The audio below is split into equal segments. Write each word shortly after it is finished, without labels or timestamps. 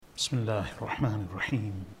بسم الله الرحمن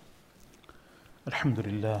الرحيم الحمد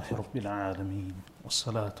لله رب العالمين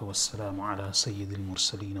والصلاة والسلام على سيد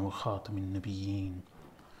المرسلين وخاتم النبيين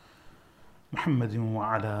محمد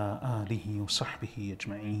وعلى آله وصحبه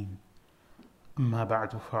أجمعين أما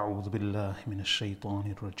بعد فأعوذ بالله من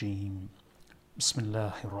الشيطان الرجيم بسم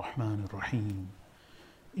الله الرحمن الرحيم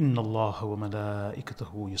إن الله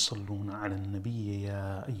وملائكته يصلون على النبي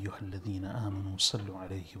يا أيها الذين آمنوا صلوا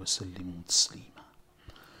عليه وسلموا تسليما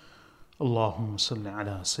اللهم صل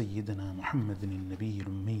على سيدنا محمد النبي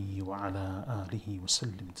الأمي وعلى آله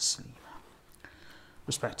وسلم تسليما.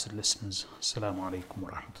 Respected listeners, Assalamu alaikum wa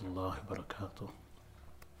rahmatullahi wa barakatuh.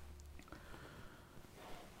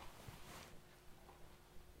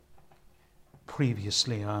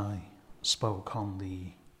 Previously I spoke on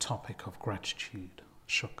the topic of gratitude,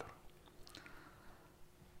 shukr.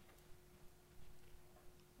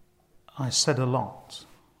 I said a lot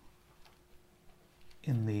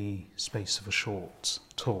in the space of a short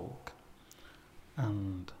talk,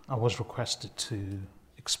 and I was requested to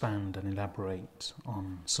expand and elaborate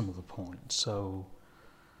on some of the points, so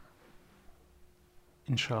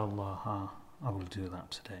inshallah I will do that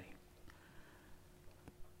today.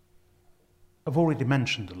 I've already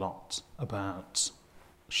mentioned a lot about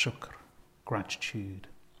shukr, gratitude.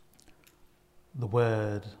 The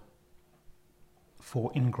word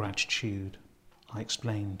for ingratitude I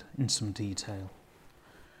explained in some detail.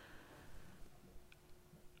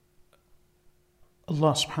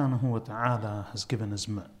 Allah subhanahu wa ta'ala has given us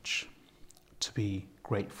much to be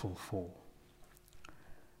grateful for,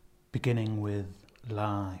 beginning with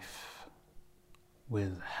life,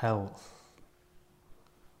 with health,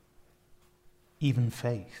 even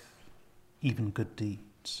faith, even good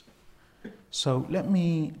deeds. So let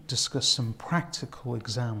me discuss some practical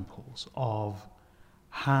examples of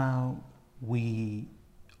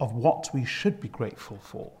what we should be grateful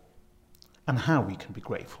for and how we can be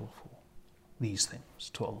grateful for these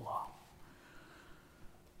things to Allah.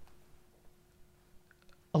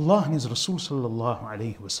 Allah and His Rasul sallallahu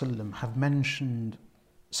alayhi wasallam have mentioned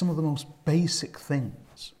some of the most basic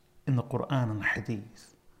things in the Quran and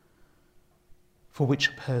Hadith for which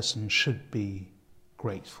a person should be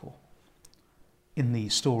grateful. In the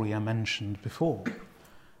story I mentioned before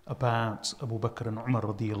about Abu Bakr and Umar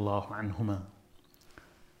radiyallahu anhuma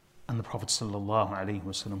and the Prophet sallallahu alayhi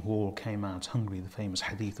wasallam, who all came out hungry, the famous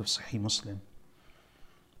hadith of Sahih Muslim.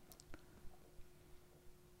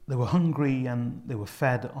 They were hungry and they were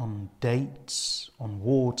fed on dates, on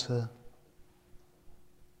water,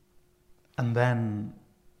 and then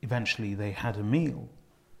eventually they had a meal.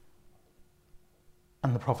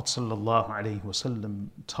 And the Prophet ﷺ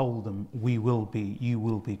told them, you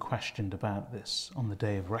will be questioned about this on the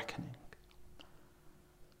day of reckoning.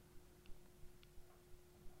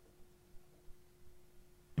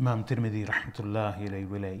 Imam Tirmidhi rahmatullahi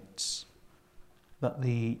alayhi relates that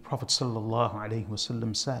the Prophet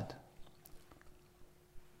ﷺ said,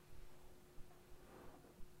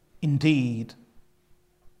 indeed,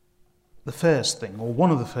 the first thing, or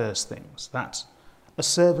one of the first things, that a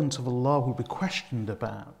servant of Allah will be questioned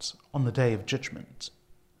about on the day of judgment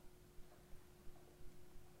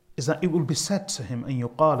is that it will be said to him, أن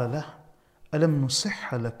يقال له ألم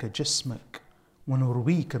نصح لك جسمك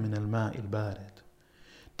ونرويك من الماء البارد.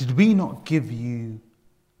 Did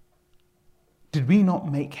we not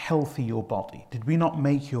make healthy your body? Did we not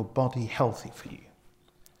make your body healthy for you?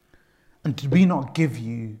 And did we not give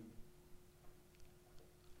you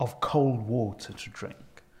of cold water to drink?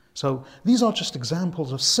 So these are just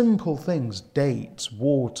examples of simple things: dates,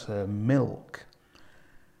 water, milk,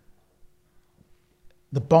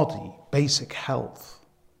 the body, basic health,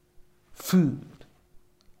 food.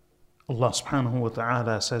 Allah subhanahu wa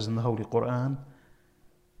ta'ala says in the Holy Quran,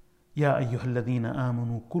 يا أيها الذين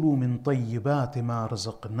آمنوا كلوا من طيبات ما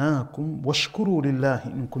رزقناكم واشكروا لله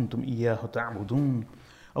إن كنتم إياه تعبدون.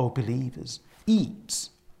 O believers, eat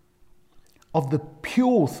of the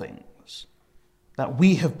pure things that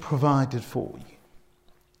we have provided for you.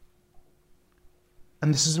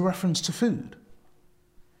 And this is a reference to food.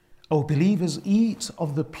 O believers, eat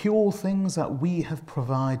of the pure things that we have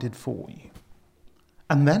provided for you.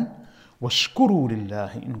 And then, وَاشْكُرُوا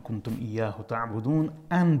لِلَّهِ إِن كُنْتُمْ إِيَّاهُ تَعْبُدُونَ,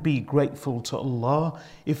 and be grateful to Allah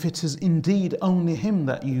if it is indeed only Him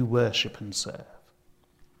that you worship and serve.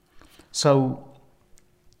 So,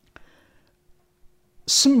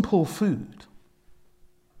 simple food.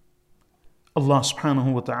 Allah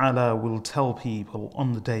subhanahu wa ta'ala will tell people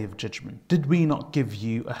on the day of judgment, did we not give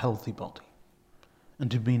you a healthy body? And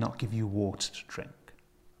did we not give you water to drink?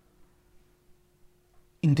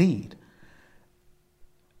 Indeed,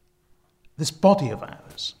 this body of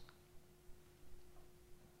ours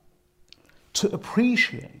to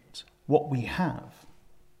appreciate what we have,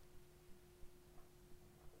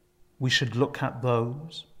 we should look at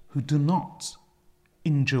those who do not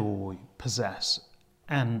enjoy, possess,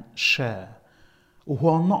 and share, or who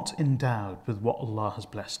are not endowed with what Allah has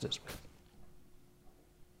blessed us with.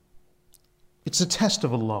 It's a test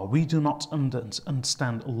of Allah. We do not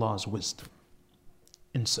understand Allah's wisdom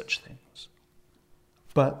in such things.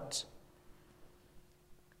 But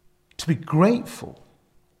to be grateful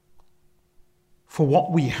for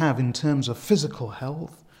what we have in terms of physical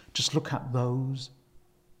health, just look at those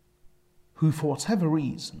who, for whatever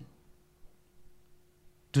reason,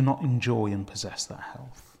 do not enjoy and possess that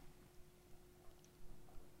health.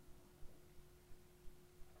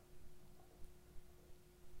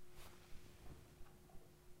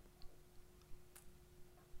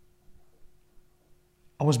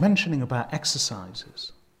 I was mentioning about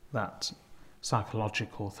exercises, that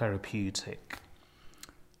psychological, therapeutic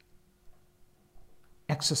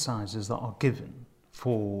exercises that are given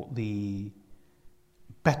for the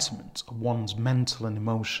betterment of one's mental and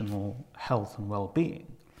emotional health and well-being.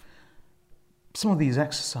 Some of these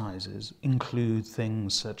exercises include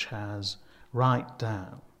things such as write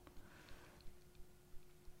down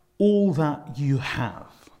all that you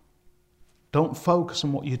have. Don't focus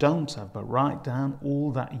on what you don't have, but write down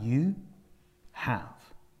all that you have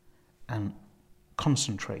and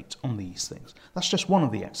concentrate on these things. That's just one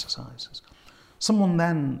of the exercises. Someone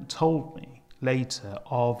then told me later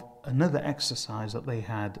of another exercise that they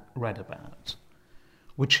had read about,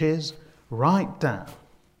 which is write down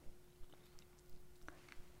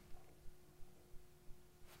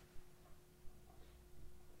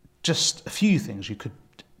just a few things. You could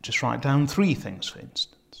just write down 3 things, for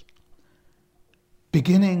instance.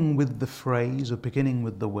 Beginning with the phrase or beginning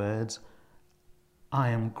with the words, I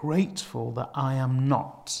am grateful that I am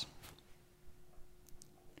not.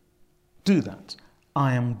 Do that.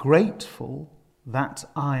 I am grateful that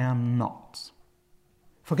I am not.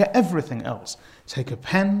 Forget everything else. Take a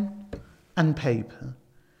pen and paper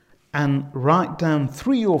and write down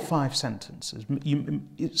 3 or 5 sentences.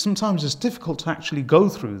 Sometimes it's difficult to actually go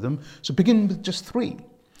through them, so begin with just 3.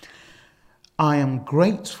 I am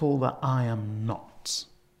grateful that I am not.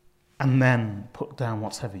 And then put down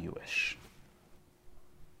whatever you wish.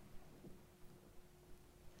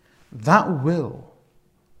 That will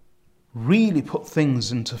really put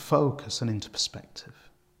things into focus and into perspective.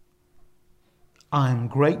 I am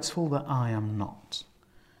grateful that I am not.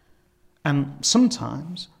 And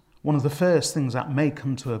sometimes one of the first things that may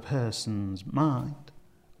come to a person's mind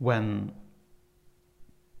when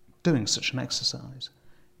doing such an exercise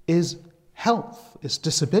is health, is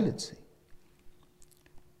disability.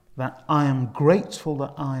 That I am grateful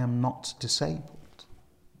that I am not disabled.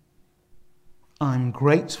 I'm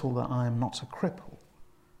grateful that I am not a cripple.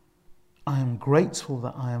 I am grateful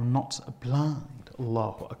that I am not blind.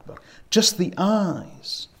 Allahu Akbar. Just the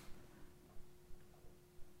eyes.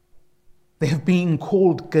 They have been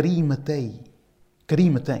called Karimatayn,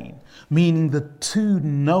 meaning the 2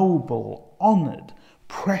 noble, honoured,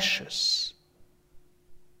 precious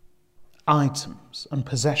items and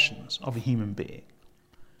possessions of a human being.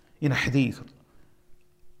 In a hadith,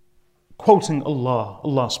 quoting Allah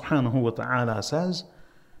subhanahu wa ta'ala says,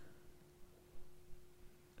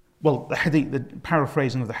 well, the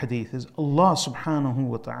paraphrasing of the hadith is, Allah subhanahu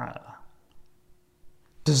wa ta'ala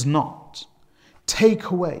does not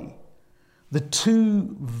take away the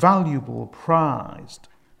 2 valuable, prized,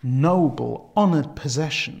 noble, honoured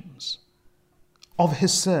possessions of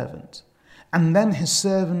his servant, and then his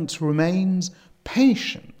servant remains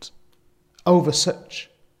patient over such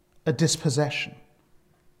a dispossession,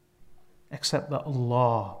 except that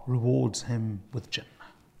Allah rewards him with Jannah.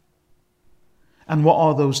 And what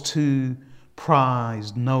are those 2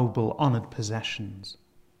 prized, noble, honoured possessions?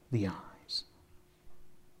 The eyes.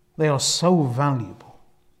 They are so valuable.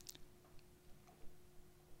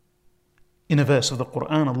 In a verse of the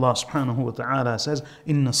Quran, Allah subhanahu wa ta'ala says,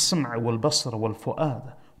 إِنَّ السَّمْعَ وَالْبَصَرَ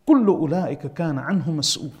وَالْفُؤَادَ كُلُّ أُولَٰئِكَ كَانَ عَنْهُ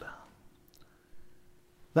مَسْئُولًا.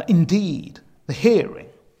 That indeed, the hearing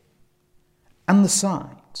and the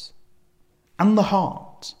sight and the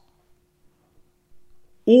heart,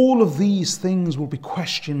 all of these things will be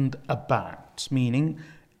questioned about, meaning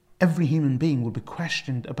every human being will be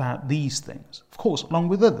questioned about these things, of course, along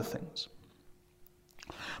with other things.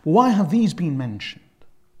 But why have these been mentioned?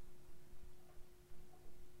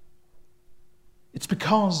 It's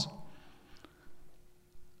because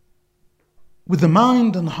with the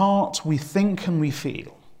mind and heart we think and we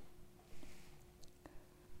feel.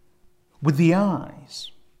 With the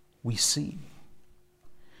eyes we see.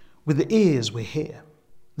 With the ears we hear.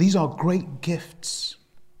 These are great gifts.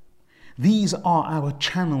 These are our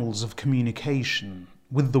channels of communication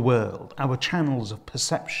with the world, our channels of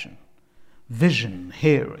perception, vision,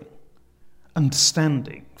 hearing,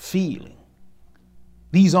 understanding, feeling.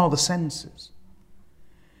 These are the senses.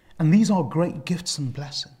 And these are great gifts and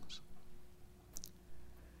blessings.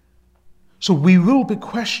 So we will be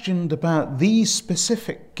questioned about these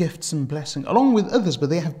specific gifts and blessings, along with others, but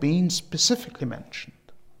they have been specifically mentioned.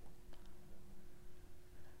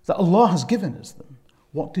 That Allah has given us them.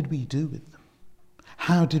 What did we do with them?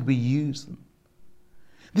 How did we use them?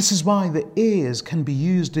 This is why the ears can be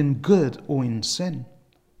used in good or in sin.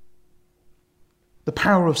 The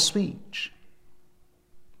power of speech.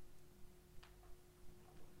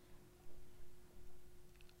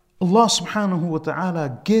 Allah subhanahu wa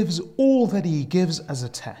ta'ala gives all that He gives as a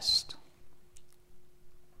test.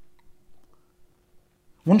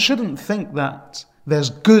 One shouldn't think that there's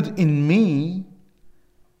good in me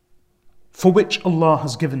for which Allah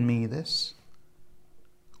has given me this,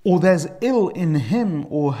 or there's ill in him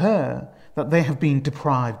or her that they have been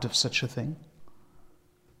deprived of such a thing.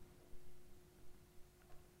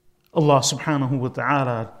 Allah subhanahu wa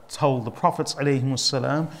ta'ala told the Prophets alayhimus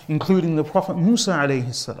salam, including the Prophet Musa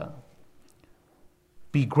alayhi salam,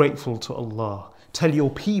 be grateful to Allah. Tell your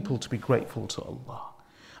people to be grateful to Allah.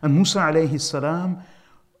 And Musa alayhi salam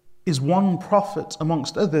is one prophet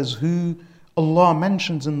amongst others who Allah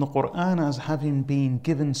mentions in the Quran as having been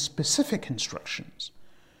given specific instructions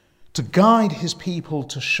to guide his people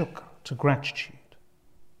to shukr, to gratitude.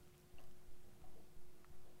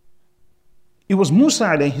 It was Musa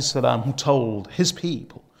alayhi salam who told his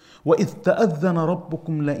people, وَإِذْ تَأَذَّنَ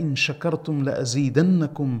رَبُّكُمْ لَإِن شَكَرْتُمْ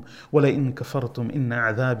لَأَزِيدَنَّكُمْ وَلَإِن كَفَرْتُمْ إِنَّ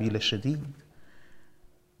عَذَابِي لَشَدِيدٌ.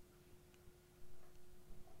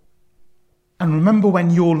 And remember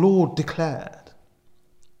when your Lord declared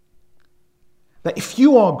that if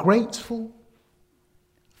you are grateful,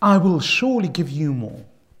 I will surely give you more.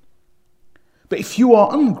 But if you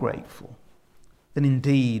are ungrateful, then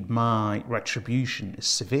indeed my retribution is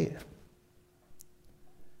severe.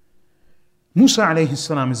 Musa alayhi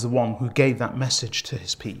salam is the one who gave that message to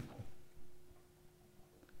his people.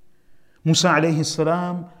 Musa alayhi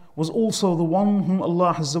salam was also the one whom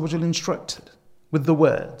Allah Azza wa Jal instructed with the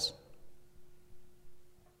words,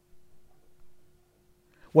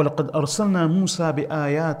 وَلَقَدْ أَرْسَلْنَا مُوسَى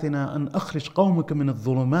بِآيَاتِنَا أَنْ أَخْرِجْ قَوْمَكَ مِنَ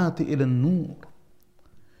الظُّلُمَاتِ إِلَى النُّورِ.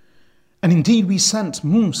 And indeed we sent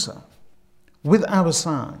Musa with our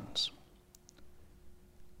signs,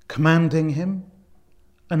 commanding him,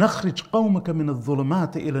 أَنْ أَخْرِجْ قَوْمَكَ مِنَ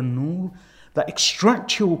الظُّلُمَاتِ إِلَى النُّورِ, that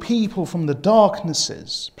extract your people from the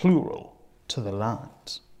darknesses, plural, to the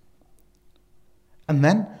light. And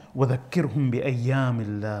then, وَذَكِّرْهُمْ بِأَيَّامِ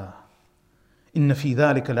اللَّهِ إِنَّ فِي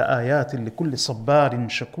ذَلِكَ لَآيَاتٍ لِكُلِّ صَبَّارٍ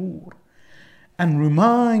شَكُورٍ. And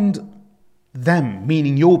remind them,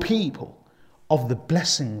 meaning your people, of the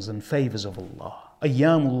blessings and favors of Allah.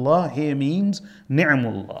 Ayyamullah here means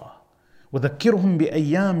ni'mullah. وَذَكِّرْهُمْ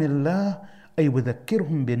بِأَيَّامِ اللَّهِ أي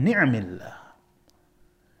وَذَكِّرْهُمْ بِنِعْمِ اللَّهِ.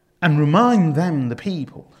 And remind them, the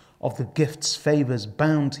people, of the gifts, favors,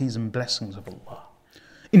 bounties and blessings of Allah.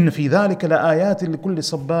 إِنَّ فِي ذَلِكَ لَآيَاتٍ لِكُلِّ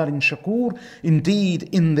صَبَّارٍ شَكُورٍ. Indeed,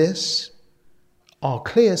 in this are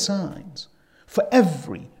clear signs for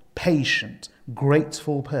every patient,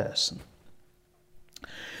 grateful person.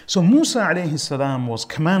 So Musa alayhi salam was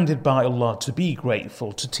commanded by Allah to be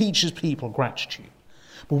grateful, to teach his people gratitude.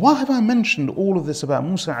 But why have I mentioned all of this about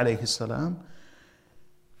Musa alayhi salam?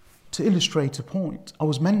 To illustrate a point. I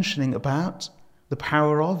was mentioning about the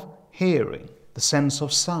power of hearing, the sense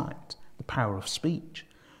of sight, the power of speech.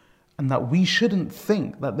 And that we shouldn't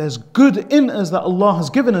think that there's good in us that Allah has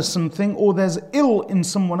given us something, or there's ill in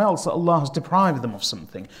someone else that Allah has deprived them of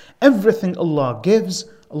something. Everything Allah gives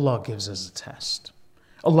as a test.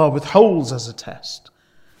 Allah withholds as a test.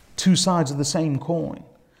 Two sides of the same coin.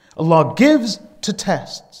 Allah gives to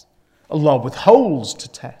test. Allah withholds to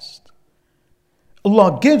test.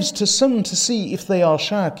 Allah gives to some to see if they are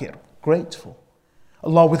shakir, grateful.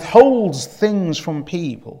 Allah withholds things from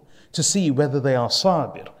people to see whether they are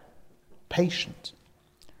sabir, patient.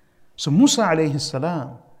 So Musa alayhi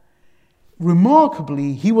salam,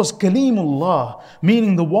 remarkably, he was Kalimullah,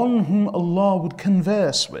 meaning the one whom Allah would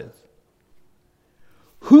converse with.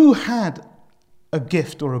 Who had a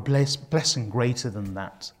gift or a blessing greater than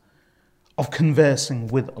that of conversing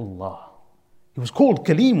with Allah? He was called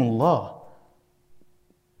Kalimullah,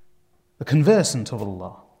 the conversant of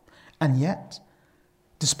Allah. And yet,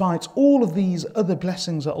 despite all of these other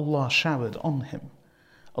blessings that Allah showered on him,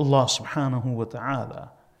 Allah subhanahu wa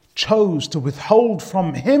ta'ala chose to withhold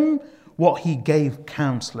from him what he gave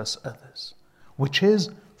countless others, which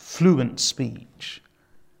is fluent speech.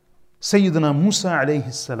 Sayyidina Musa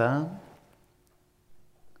alayhi salam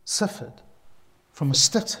suffered from a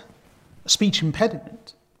stutter, a speech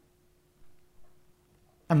impediment.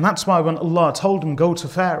 And that's why when Allah told him, go to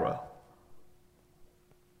Pharaoh,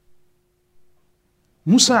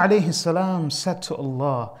 Musa alayhi salam said to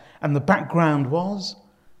Allah, and the background was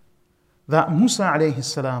that Musa alayhi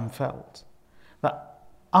salam felt that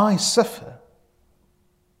I suffer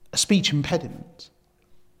a speech impediment.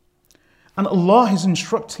 And Allah is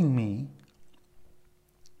instructing me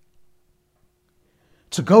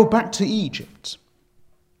to go back to Egypt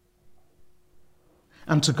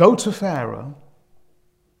and to go to Pharaoh,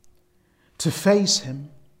 to face him,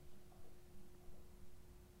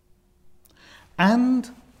 and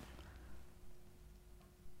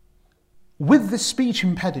with this speech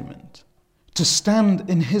impediment, to stand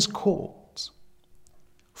in his court,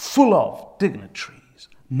 full of dignitaries,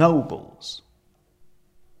 nobles,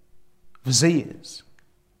 viziers,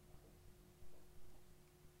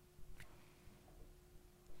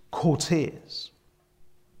 courtiers,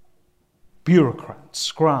 bureaucrats,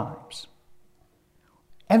 scribes,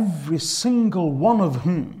 every single one of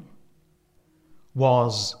whom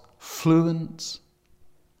was fluent,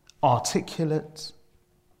 articulate,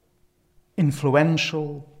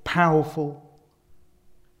 influential, powerful,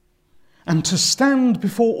 and to stand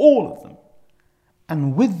before all of them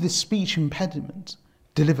and with this speech impediment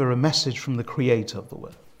deliver a message from the Creator of the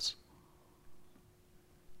worlds.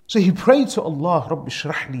 So he prayed to Allah, Rabbi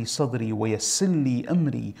shrah li sadri wa yassir li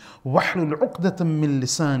amri wahlul 'uqdatan min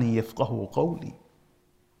lisani yafqahu qawli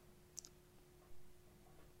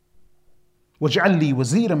waj'al li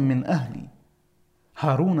waziran min ahli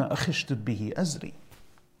Haruna akhi ushdud bihi azri.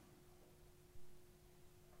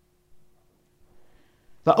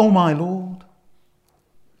 That, O my Lord,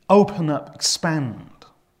 open up, expand,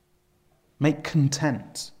 make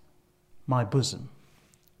content my bosom,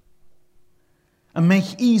 and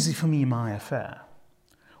make easy for me my affair.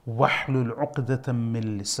 وَاحْلُلْ عُقْدَةً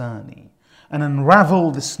مِّن لِسَانِي, and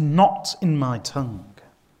unravel this knot in my tongue.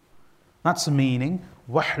 That's the meaning.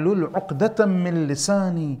 وَاحْلُلْ عُقْدَةً مِّن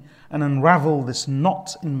لِسَانِي, and unravel this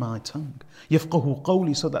knot in my tongue. يَفْقَهُ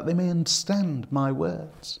قَوْلِي, so that they may understand my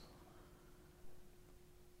words.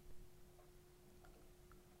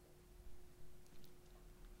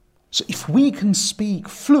 So if we can speak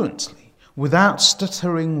fluently, without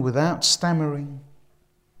stuttering, without stammering,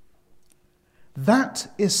 that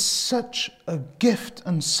is such a gift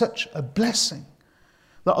and such a blessing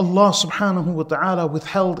that Allah subhanahu wa ta'ala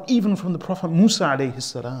withheld even from the Prophet Musa alayhi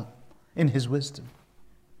salam in his wisdom.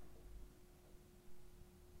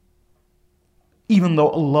 Even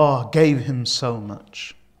though Allah gave him so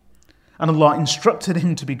much, and Allah instructed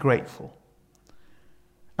him to be grateful,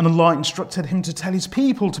 and Allah instructed him to tell his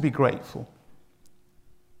people to be grateful,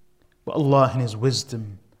 but Allah in his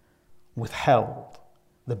wisdom withheld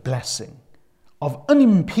the blessing of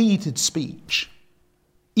unimpeded speech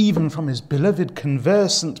even from his beloved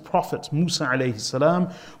conversant prophet Musa alayhi salam,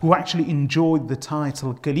 who actually enjoyed the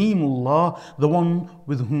title Kalimullah, the one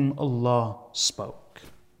with whom Allah spoke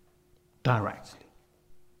directly.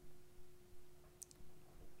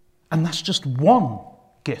 And that's just one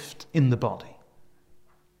gift in the body.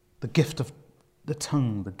 The gift of the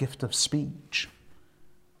tongue, the gift of speech.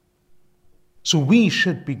 So we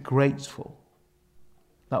should be grateful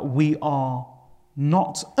that we are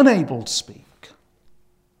not unable to speak.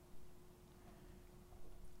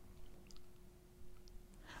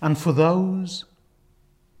 And for those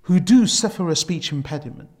who do suffer a speech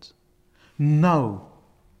impediment, know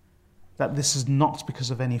that this is not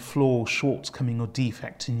because of any flaw, shortcoming or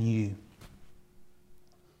defect in you.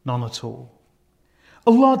 None at all.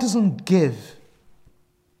 Allah doesn't give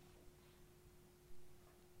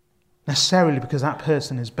necessarily because that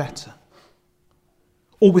person is better,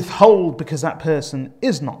 or withhold because that person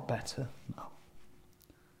is not better. No.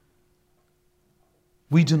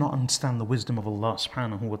 We do not understand the wisdom of Allah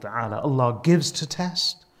subhanahu wa ta'ala. Allah gives to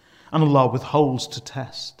test, and Allah withholds to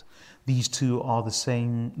test. These two are the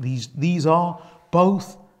same. These are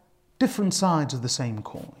both different sides of the same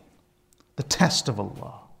coin. The test of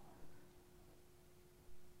Allah.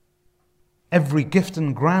 Every gift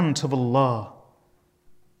and grant of Allah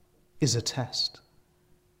is a test.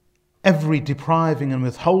 Every depriving and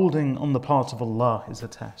withholding on the part of Allah is a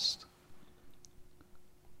test.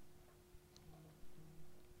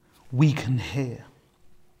 We can hear.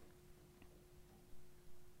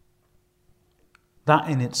 That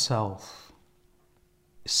in itself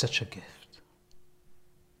is such a gift.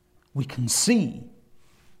 We can see,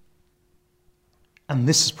 and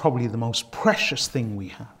this is probably the most precious thing we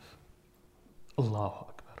have. Allahu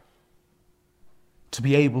Akbar. To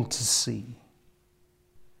be able to see.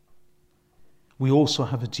 We also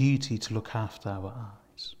have a duty to look after our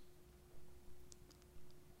eyes.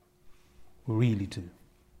 We really do.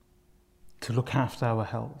 To look after our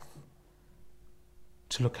health,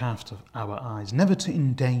 to look after our eyes, never to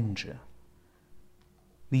endanger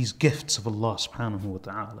these gifts of Allah subhanahu wa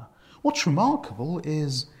ta'ala. What's remarkable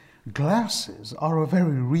is glasses are a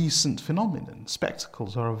very recent phenomenon.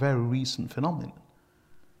 Spectacles are a very recent phenomenon.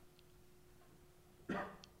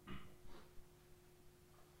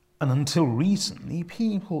 And until recently,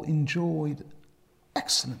 people enjoyed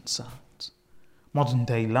excellent sight. Modern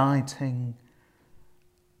day lighting,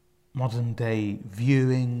 modern day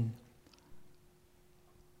viewing,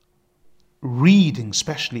 reading,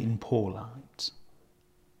 especially in poor light,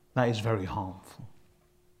 that is very harmful.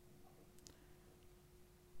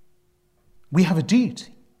 We have a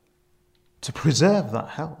duty to preserve that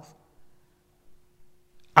health.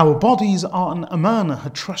 Our bodies are an amanah, a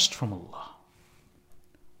trust from Allah.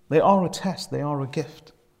 They are a test, they are a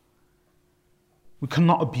gift. We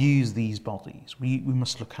cannot abuse these bodies. We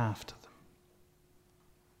must look after them.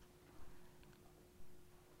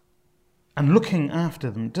 And looking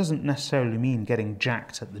after them doesn't necessarily mean getting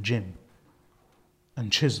jacked at the gym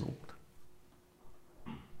and chiseled.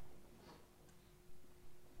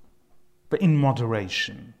 But in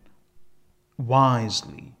moderation,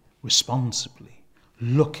 wisely, responsibly,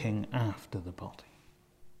 looking after the body.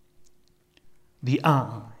 The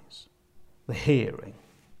eyes, the hearing,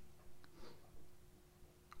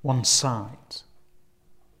 one's sight,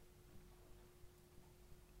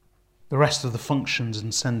 the rest of the functions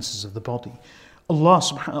and senses of the body. Allah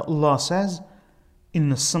says,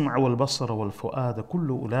 إِنَّ السَّمْعَ وَالْبَصَرَ وَالْفُؤَادَ كُلُّ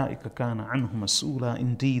أُولَٰئِكَ كَانَ عَنْهُ مَسْئُولًا.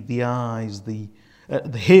 Indeed, the eyes, the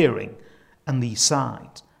hearing, and the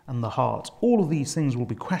sight, and the heart, all of these things will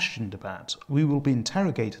be questioned about. We will be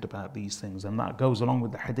interrogated about these things, and that goes along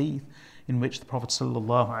with the hadith in which the Prophet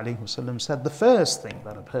ﷺ said the first thing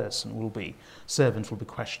that servant will be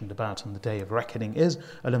questioned about on the day of reckoning is,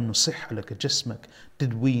 أَلَمْ نُصِحَّ لَكَ جِسْمَكَ,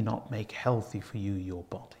 did we not make healthy for you your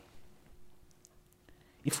body?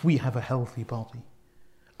 If we have a healthy body,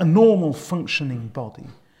 a normal functioning body,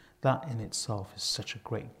 that in itself is such a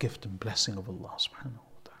great gift and blessing of Allah subhanahu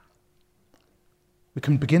wa ta'ala. We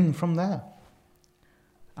can begin from there.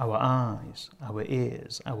 Our eyes, our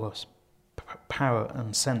ears, our power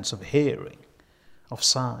and sense of hearing, of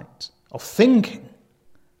sight, of thinking.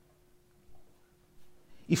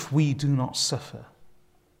 If we do not suffer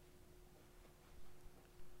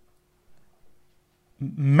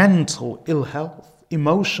mental ill health,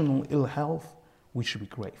 emotional ill health, we should be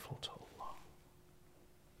grateful to Allah.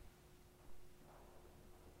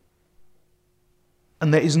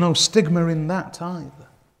 And there is no stigma in that either.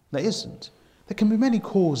 There isn't. There can be many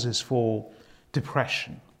causes for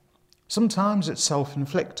depression. Sometimes it's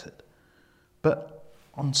self-inflicted, but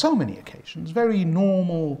on so many occasions, very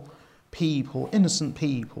normal people, innocent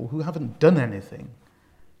people who haven't done anything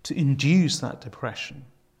to induce that depression,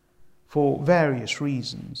 for various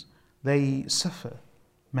reasons, they suffer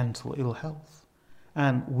mental ill health.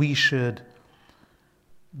 And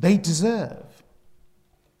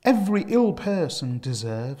every ill person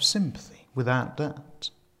deserves sympathy, without doubt.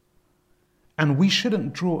 And we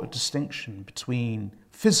shouldn't draw a distinction between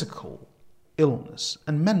physical illness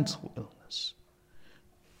and mental illness.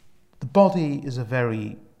 The body is a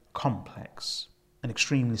very complex and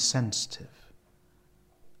extremely sensitive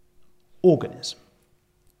organism,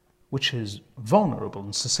 which is vulnerable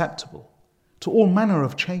and susceptible to all manner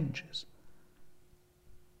of changes.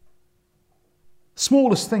 The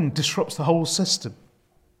smallest thing disrupts the whole system.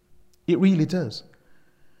 It really does.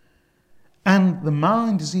 And the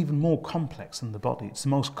mind is even more complex than the body. It's the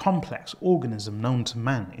most complex organism known to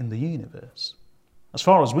man in the universe. As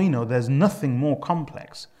far as we know, there's nothing more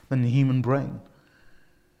complex than the human brain.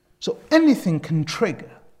 So anything can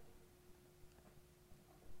trigger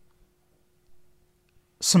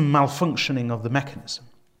some malfunctioning of the mechanism.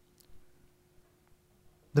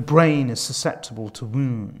 The brain is susceptible to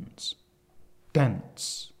wounds,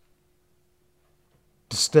 dents,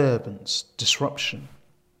 disturbance, disruption.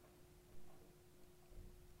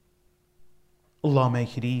 Allah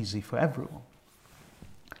make it easy for everyone.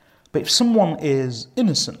 But if someone is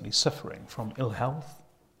innocently suffering from ill health,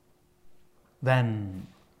 then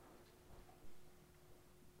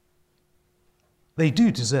they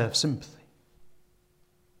do deserve sympathy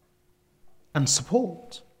and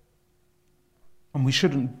support. And we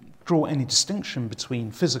shouldn't draw any distinction between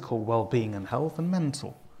physical well-being and health and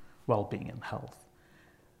mental well-being and health.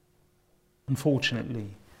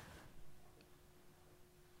 Unfortunately,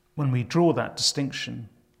 when we draw that distinction,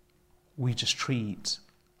 we just treat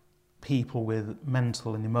people with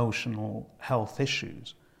mental and emotional health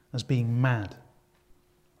issues as being mad,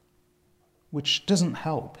 which doesn't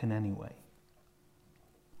help in any way.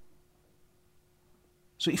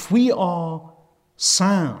 So if we are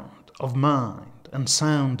sound of mind and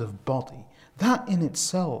sound of body, that in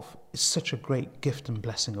itself is such a great gift and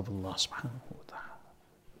blessing of Allah subhanahu wa ta'ala.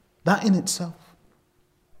 That in itself.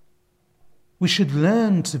 We should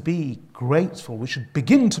learn to be grateful. We should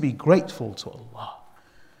begin to be grateful to Allah.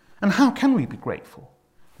 And how can we be grateful?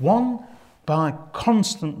 One, by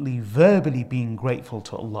constantly verbally being grateful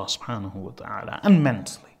to Allah subhanahu wa ta'ala, and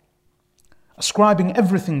mentally, ascribing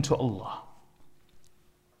everything to Allah.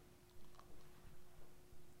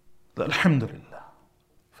 Alhamdulillah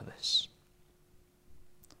for this.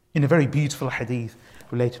 In a very beautiful hadith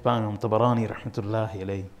related by Imam Tabarani rahmatullahi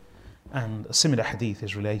alayhi, and a similar hadith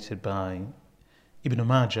is related by Ibn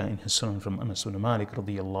Majah in his Sunan from Anas ibn Malik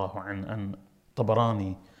radiyallahu an, and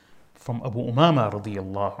Tabarani from Abu Umama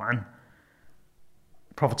radiyallahu an.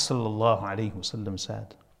 Prophet sallallahu alayhi wasallam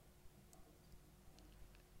said,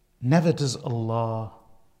 never does Allah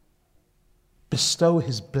bestow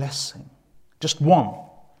His blessing, just one.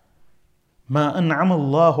 ما أنعم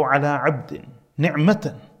الله على عبد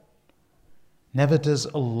نعمة. Never does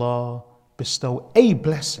Allah bestow a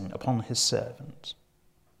blessing upon His servant,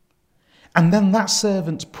 and then that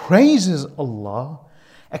servant praises Allah,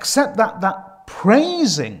 except that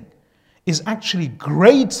praising is actually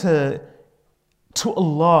greater to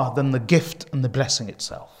Allah than the gift and the blessing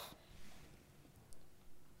itself.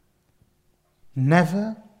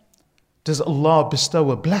 Never does Allah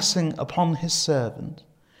bestow a blessing upon His servant,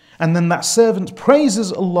 and then that servant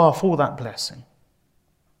praises Allah for that blessing,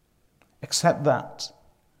 except that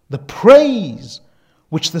the praise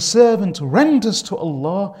which the servant renders to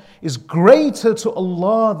Allah is greater to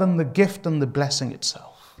Allah than the gift and the blessing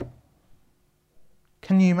itself.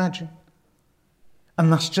 Can you imagine?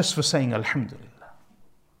 And that's just for saying Alhamdulillah.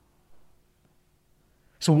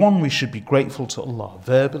 So one, we should be grateful to Allah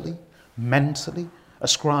verbally, mentally,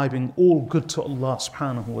 ascribing all good to Allah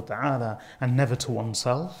subhanahu wa ta'ala and never to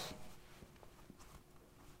oneself,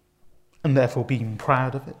 and therefore being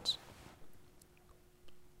proud of it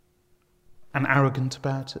and arrogant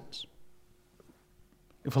about it.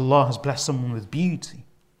 If Allah has blessed someone with beauty,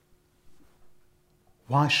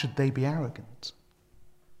 why should they be arrogant?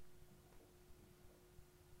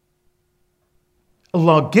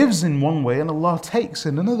 Allah gives in one way and Allah takes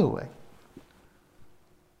in another way.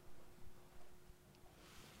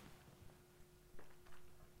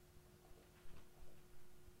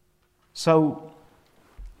 So,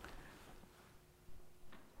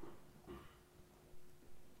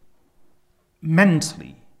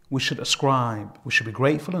 mentally, we should be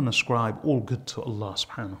grateful and ascribe all good to Allah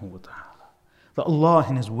subhanahu wa ta'ala. That Allah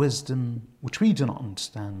in His wisdom, which we do not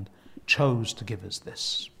understand, chose to give us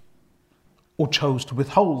this, or chose to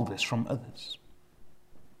withhold this from others.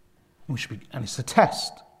 And it's a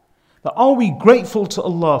test. That are we grateful to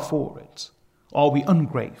Allah for it? Or are we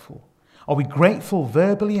ungrateful? Are we grateful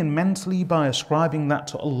verbally and mentally by ascribing that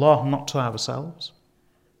to Allah, not to ourselves,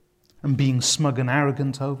 and being smug and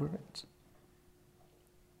arrogant over it?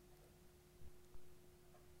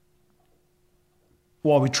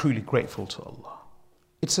 Or are we truly grateful to Allah?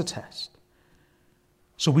 It's a test.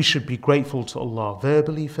 So we should be grateful to Allah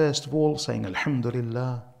verbally, first of all, saying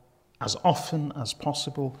Alhamdulillah as often as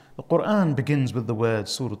possible. The Quran begins with the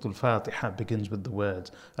words, Surah Al-Fatiha begins with the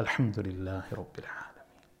words, Alhamdulillahi Rabbil Alameen.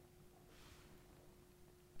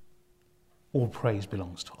 All praise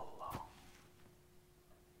belongs to Allah.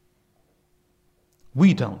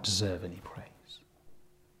 We don't deserve any praise.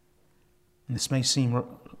 And this may seem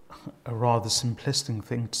a rather simplistic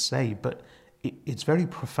thing to say, but it's very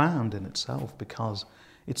profound in itself, because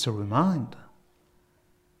it's a reminder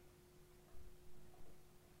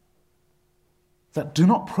that do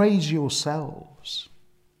not praise yourselves,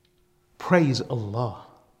 praise Allah.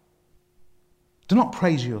 Do not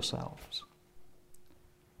praise yourselves.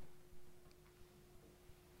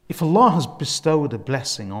 If Allah has bestowed a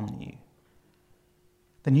blessing on you,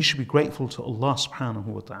 then you should be grateful to Allah subhanahu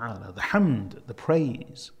wa ta'ala. The hamd, the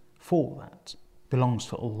praise for that, belongs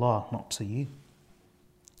to Allah, not to you.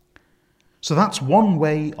 So that's one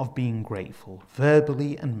way of being grateful,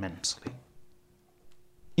 verbally and mentally,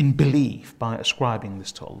 in belief, by ascribing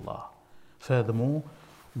this to Allah. Furthermore,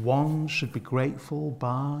 one should be grateful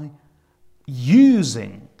by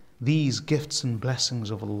using these gifts and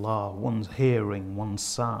blessings of Allah, one's hearing, one's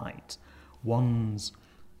sight, one's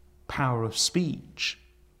power of speech,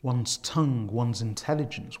 one's tongue, one's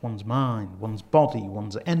intelligence, one's mind, one's body,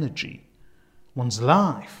 one's energy, one's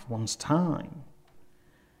life, one's time,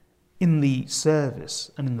 in the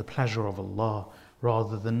service and in the pleasure of Allah,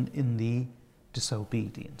 rather than in the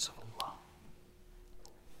disobedience of Allah.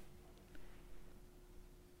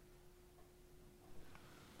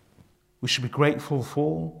 We should be grateful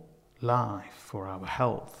for life, for our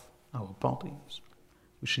health, our bodies.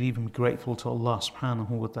 We should even be grateful to Allah subhanahu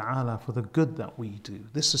wa ta'ala for the good that we do.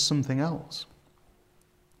 This is something else.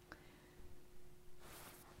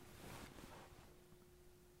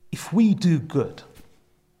 If we do good,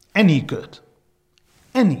 any good,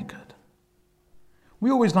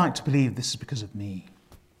 we always like to believe this is because of me.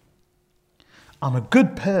 I'm a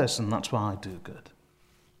good person, that's why I do good.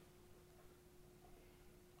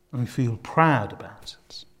 And we feel proud about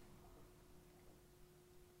it.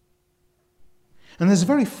 And there's a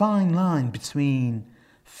very fine line between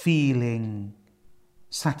feeling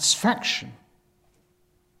satisfaction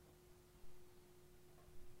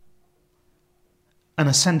and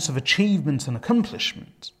a sense of achievement and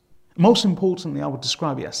accomplishment. Most importantly, I would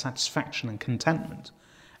describe it as satisfaction and contentment,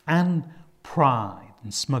 and pride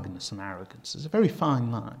and smugness and arrogance. There's a very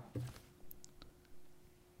fine line.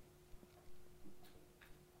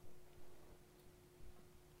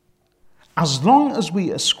 As long as we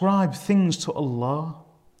ascribe things to Allah,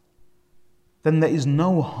 then there is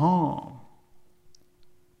no harm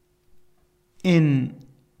in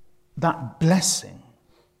that blessing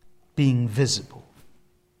being visible.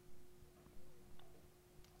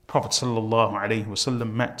 Prophet sallallahu alaihi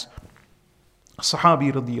wasallam met a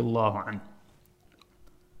Sahabi radiyallahu anhu,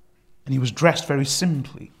 and he was dressed very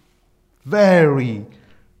simply, very,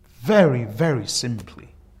 very, very simply.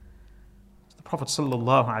 The Prophet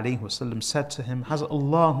sallallahu alaihi wasallam said to him, "Has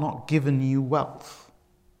Allah not given you wealth?"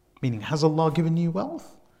 Meaning, has Allah given you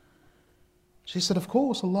wealth? She said, "Of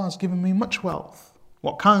course, Allah has given me much wealth."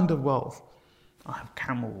 "What kind of wealth?" "I have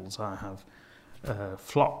camels, I have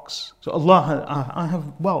flocks." So I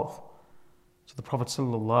have wealth. So the Prophet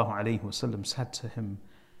ﷺ said to him,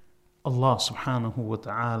 Allah subhanahu wa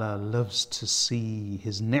ta'ala loves to see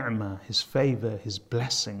his ni'mah, his favor, his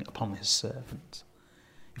blessing upon his servant.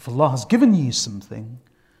 If Allah has given you something,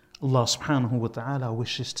 Allah subhanahu wa ta'ala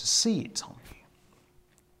wishes to see it on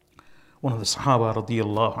you. One of the Sahaba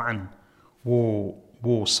radiyallahu anhu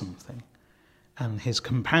wore something, and his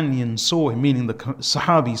companions saw him, meaning the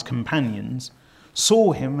Sahabi's companions,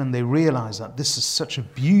 saw him, and they realized that this is such a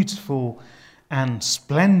beautiful and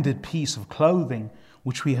splendid piece of clothing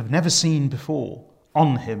which we have never seen before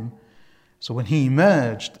on him. So when he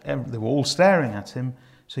emerged, they were all staring at him.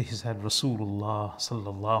 So he said, Rasulullah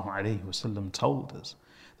sallallahu alayhi wasallam told us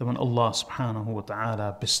that when Allah subhanahu wa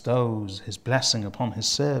ta'ala bestows his blessing upon his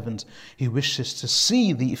servant, he wishes to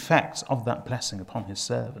see the effects of that blessing upon his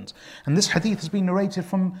servant. And this hadith has been narrated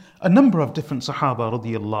from a number of different Sahaba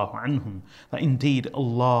radiyallahu anhum, that indeed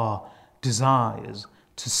Allah desires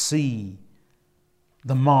to see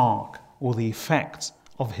the mark or the effect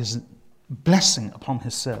of his blessing upon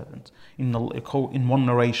his servant. In one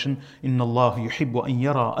narration, إِنَّ اللَّهَ يُحِبُّ أَن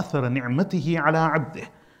يَرَى أَثَرَ نِعْمَتِهِ عَلَى عَبْدِهِ.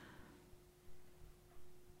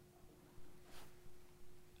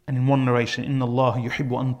 And in one narration, إِنَّ اللَّهَ يُحِبُّ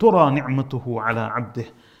أَن تُرَى نِعْمَتُهُ عَلَى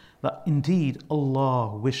عَبْدِهِ. That indeed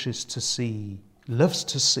Allah wishes to see, loves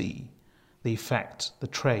to see the effect, the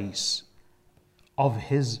trace of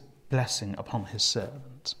his blessing upon his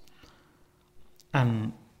servant.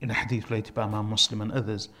 And in a hadith related by Imam Muslim and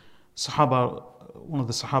others, one of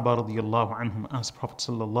the Sahaba radiyallahu anhum asked Prophet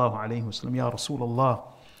sallallahu alayhi wasallam, Ya Rasulullah,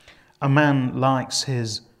 a man likes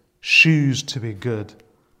his shoes to be good.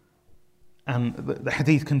 And the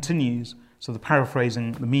hadith continues, so the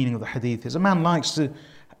paraphrasing, the meaning of the hadith is, a man likes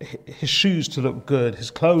his shoes to look good,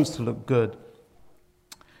 his clothes to look good,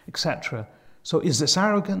 etc. So is this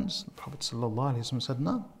arrogance? The Prophet sallallahu alayhi wasallam said,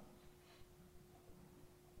 no.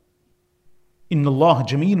 Inna Allah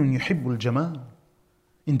jamilun yuhibbul jamal.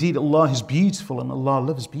 Indeed, Allah is beautiful and Allah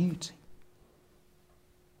loves beauty.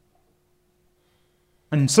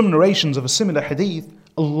 And in some narrations of a similar hadith,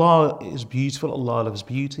 Allah is beautiful, Allah loves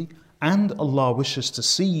beauty, and Allah wishes to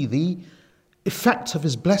see the effect of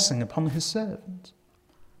his blessing upon his servant.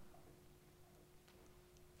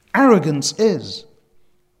 Arrogance is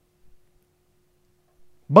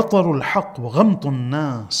batarul haqq wa ghamtun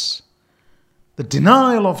nas. The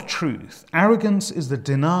denial of truth. Arrogance is the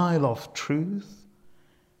denial of truth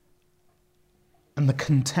and the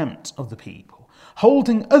contempt of the people.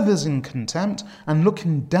 Holding others in contempt and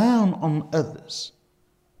looking down on others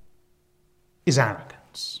is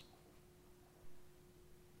arrogance.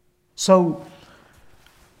 So,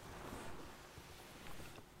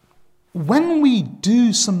 when we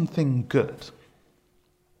do something good,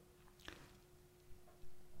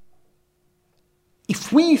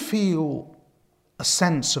 if we feel a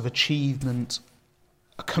sense of achievement,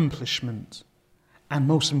 accomplishment, and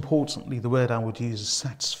most importantly, the word I would use is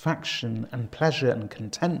satisfaction and pleasure and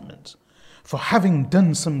contentment for having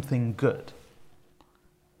done something good,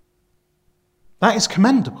 That is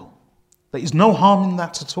commendable. There is no harm in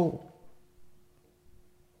that at all.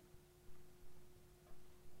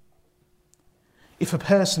 If a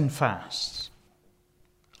person fasts,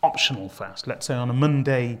 optional fast, let's say on a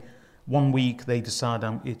Monday, one week they decide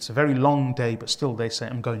it's a very long day, but still they say,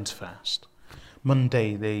 I'm going to fast.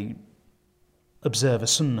 Monday they observe a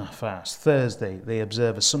sunnah fast. Thursday they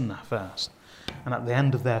observe a sunnah fast. And at the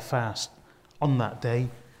end of their fast, on that day,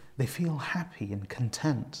 they feel happy and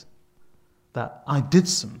content that I did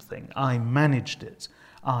something, I managed it,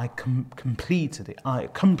 I completed it, I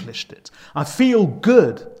accomplished it. I feel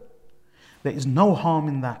good. There is no harm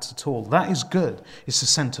in that at all. That is good. It's a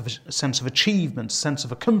sense of achievement, a sense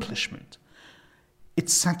of accomplishment.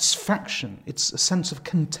 It's satisfaction. It's a sense of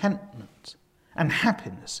contentment and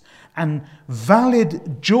happiness and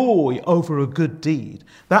valid joy over a good deed.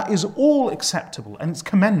 That is all acceptable and it's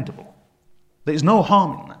commendable. There is no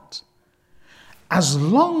harm in that. As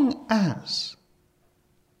long as,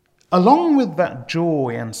 along with that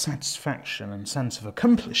joy and satisfaction and sense of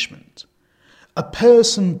accomplishment, a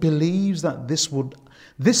person believes that this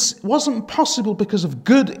wasn't possible because of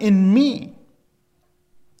good in me.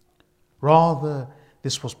 Rather,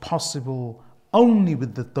 this was possible only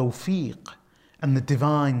with the tawfiq and the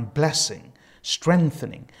divine blessing,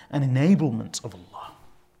 strengthening and enablement of Allah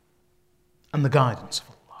and the guidance of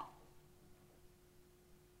Allah.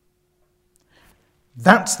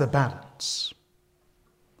 That's the balance.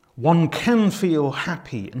 One can feel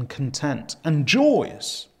happy and content and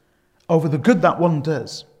joyous over the good that one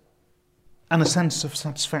does and a sense of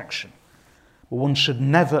satisfaction. But one should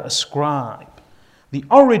never ascribe the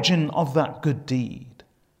origin of that good deed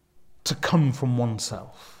to come from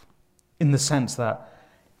oneself, in the sense that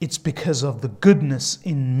it's because of the goodness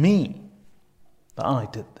in me that I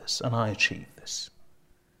did this and I achieved this.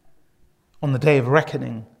 On the day of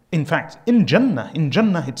reckoning, in fact, in Jannah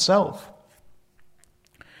itself,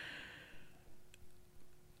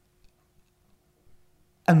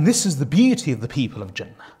 and this is the beauty of the people of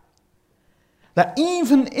Jannah, that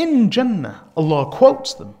even in Jannah, Allah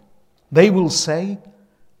quotes them, they will say,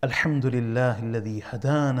 Alhamdulillah alladhi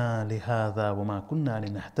hadana lihadha wa ma kunna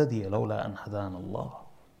linahtadiya lawla an hadana Allah.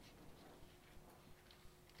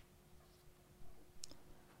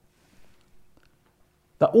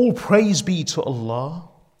 That all praise be to Allah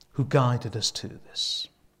who guided us to this.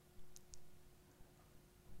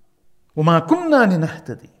 Wa ma kunna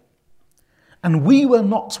linahtadiya. And we were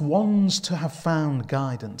not ones to have found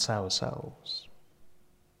guidance ourselves.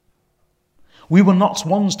 We were not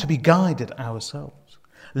ones to be guided ourselves.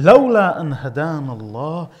 Lawla an hadan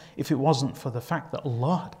Allah, if it wasn't for the fact that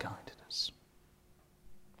Allah had guided us.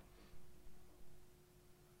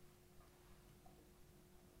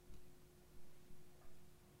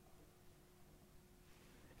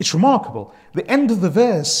 It's remarkable. The end of the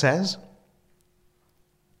verse says,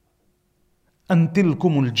 أَن تِلْكُمُ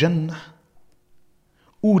الْجَنَّةِ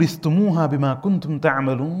أُورِثْتُمُوهَا بِمَا كُنْتُمْ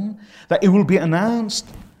تَعْمَلُونَ, that it will be announced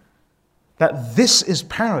that this is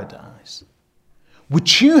paradise,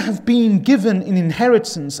 which you have been given in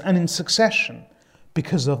inheritance and in succession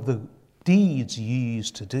because of the deeds you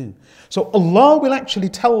used to do. So Allah will actually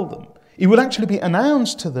tell them, it will actually be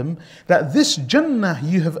announced to them that this Jannah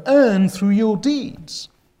you have earned through your deeds.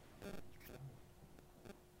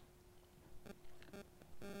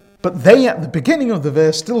 But they at the beginning of the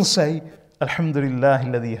verse still say, Alhamdulillah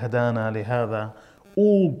alladhi hadana lihadha.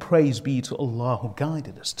 All praise be to Allah who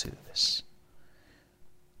guided us to this.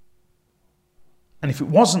 And if it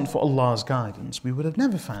wasn't for Allah's guidance, we would have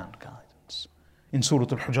never found guidance. In Surah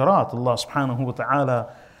Al-Hujurat, Allah subhanahu wa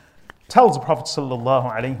ta'ala tells the Prophet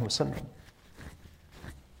sallallahu alayhi wa sallam,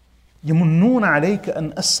 يَمُنُّونَ عَلَيْكَ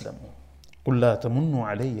أَنْ أَسْلَمُوا قُلْ لَا تَمُنُّوا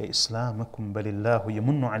عَلَيَّ إِسْلَامَكُمْ بَلِ اللَّهُ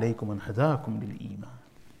يَمُنُّ عَلَيْكُمْ أَنْ هَدَاكُمْ لِلْإِيمَانِ.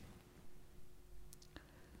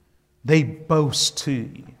 They boast to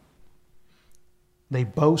you. They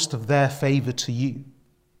boast of their favor to you.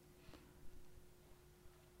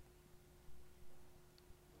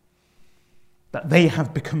 That they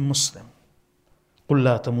have become Muslim. قُلْ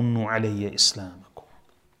لَا تَمُنُّوا عَلَيَّ إِسْلَامَكُمْ.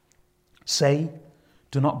 Say,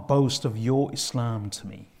 do not boast of your Islam to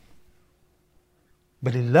me.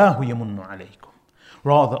 بَلِ اللَّهُ يَمُنُّ عَلَيْكُمْ.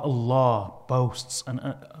 Rather, Allah boasts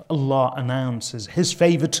and Allah announces His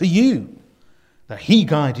favor to you, that He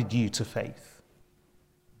guided you to faith.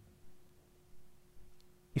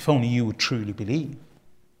 If only you would truly believe,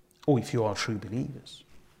 or if you are true believers.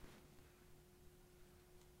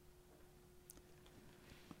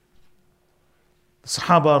 The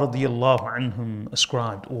Sahaba radiyallahu anhum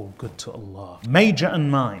ascribed all good to Allah, major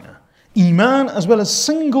and minor, Iman as well as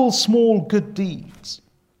single small good deeds.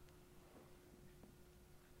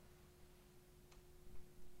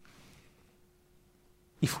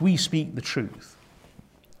 if we speak the truth,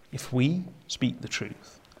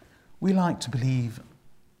 we like to believe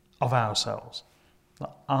of ourselves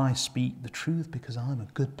that I speak the truth because I'm a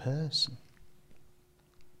good person.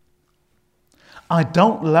 I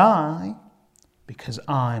don't lie because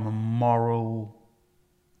I'm a moral,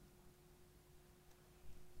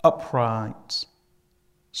 upright,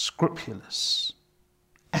 scrupulous,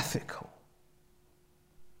 ethical,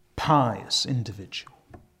 pious individual.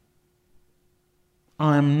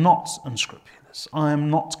 I am not unscrupulous. I am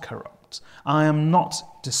not corrupt. I am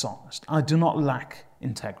not dishonest. I do not lack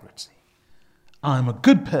integrity. I am a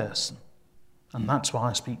good person, and that's why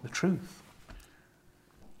I speak the truth.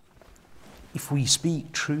 If we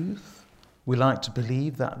speak truth, we like to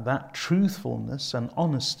believe that truthfulness and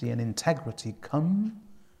honesty and integrity come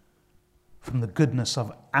from the goodness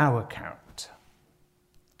of our character.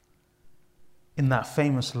 In that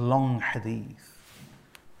famous long hadith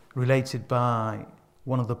related by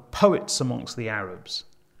one of the poets amongst the Arabs,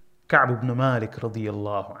 Ka'b ibn Malik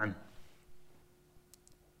radiyallahu anhu,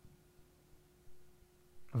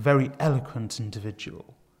 a very eloquent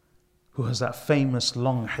individual who has that famous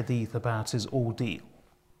long hadith about his ordeal.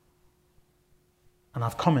 And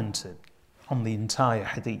I've commented on the entire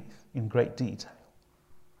hadith in great detail.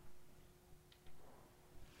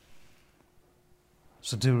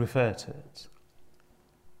 So do refer to it.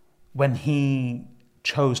 When he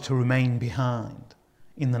chose to remain behind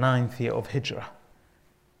in the 9th year of Hijrah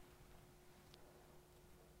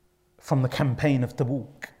from the campaign of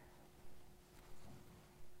Tabuk,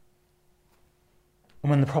 and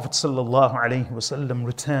when the Prophet ﷺ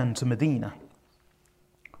returned to Medina,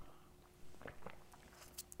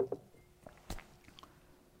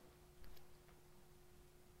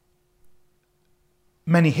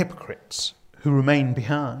 many hypocrites who remained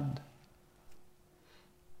behind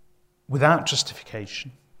without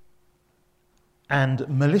justification and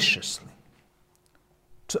maliciously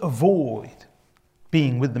to avoid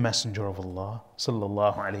being with the Messenger of Allah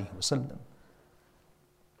sallallahu alaihi wasallam,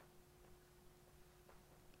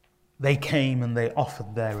 they came and they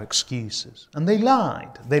offered their excuses and they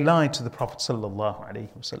lied. They lied to the Prophet sallallahu alaihi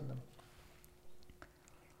wasallam.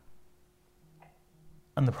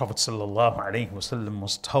 And the Prophet ﷺ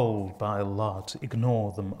was told by Allah to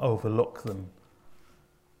ignore them, overlook them,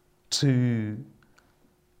 to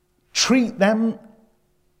treat them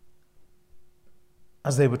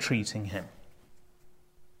as they were treating him.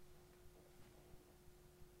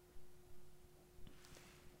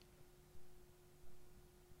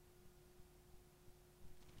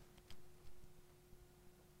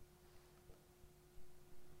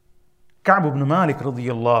 Ka'b ibn Malik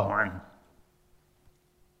radiyallahu anhu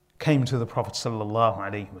came to the Prophet sallallahu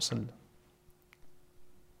alaihi wasallam,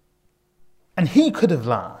 and he could have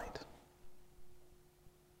lied,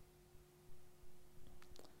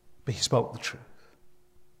 but he spoke the truth.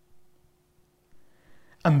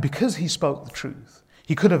 And because he spoke the truth,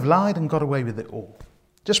 he could have lied and got away with it all.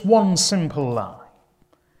 Just one simple lie,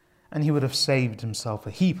 and he would have saved himself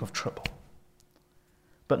a heap of trouble.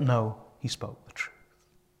 But no, he spoke the truth.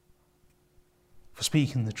 For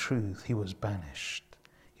speaking the truth, he was banished.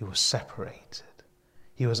 He was separated,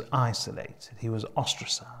 he was isolated, he was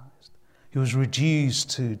ostracized, he was reduced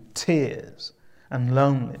to tears and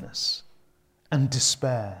loneliness and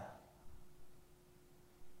despair.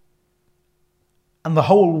 And the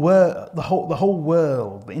whole world,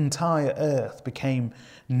 the entire earth became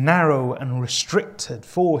narrow and restricted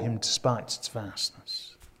for him despite its vastness.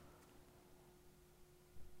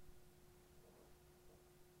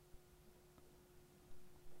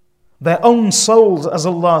 Their own souls, as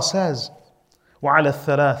Allah says, وَعَلَى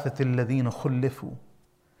الثَّلَاثَةِ الَّذِينَ خُلِّفُوا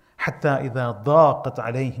حَتَّى إِذَا ضَاقَتْ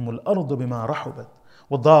عَلَيْهِمُ الْأَرْضُ بِمَا رَحُبَتْ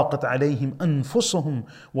وَضَاقَتْ عَلَيْهِمْ أَنفُسُهُمْ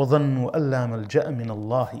وَظَنُّوا أَن لَّا مَلْجَأَ مِنَ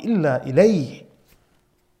اللَّهِ إِلَّا إِلَيْهِ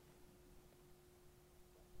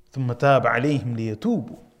ثُمَّ تَابَ عَلَيْهِمْ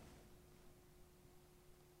لِيَتُوبُوا.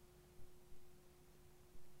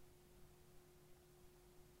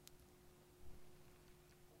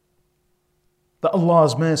 That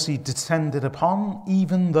Allah's mercy descended upon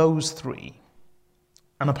even those three,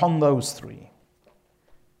 and upon those three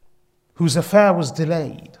whose affair was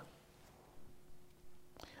delayed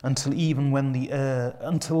until when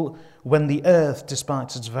the earth,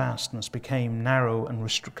 despite its vastness, became narrow and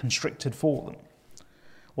constricted for them.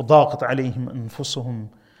 وَضَاقَتْ عَلَيْهِمْ أَنفُسُهُمْ,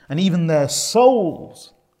 and even their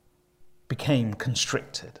souls became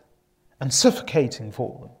constricted and suffocating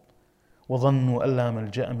for them. وَظَنُّوا أَن لَّا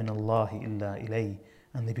مَلْجَأَ مِنَ اللَّهِ إِلَّا إِلَيْهِ,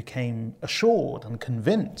 and they became assured and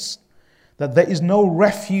convinced that there is no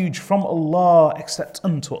refuge from Allah except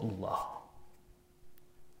unto Allah.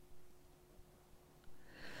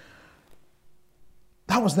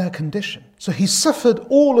 That was their condition. So he suffered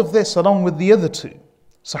all of this along with the other two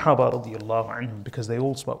Sahaba radiallahu anhum, because they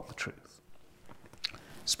all spoke the truth.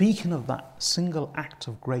 Speaking of that single act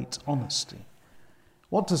of great honesty,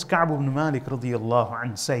 what does Ka'b ibn Malik radiallahu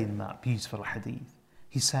anhu say in that beautiful hadith?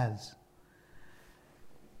 He says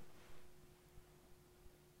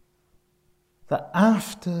that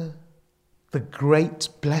after the great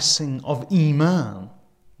blessing of Iman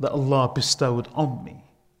that Allah bestowed on me,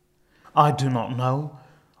 I do not know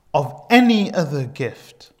of any other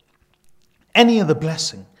gift, any other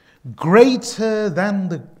blessing greater than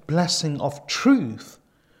the blessing of truth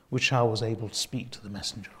which I was able to speak to the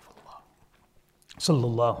Messenger of Allah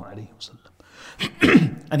sallallahu alaihi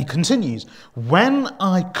wasallam. And he continues, when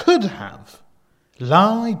I could have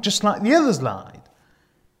lied just like the others lied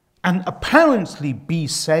and apparently be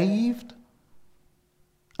saved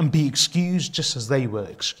and be excused just as they were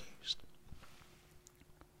excused.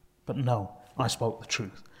 But no, I spoke the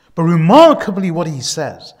truth. But remarkably what he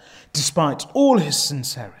says, despite all his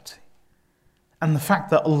sincerity and the fact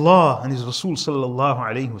that Allah and His Rasul sallallahu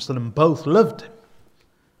alayhi wasallam both loved him,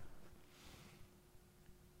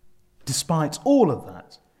 despite all of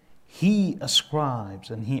that, he ascribes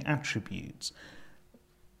and he attributes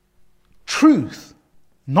truth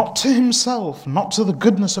not to himself, not to the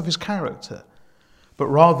goodness of his character, but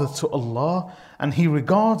rather to Allah, and he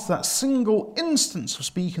regards that single instance of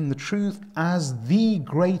speaking the truth as the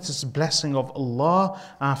greatest blessing of Allah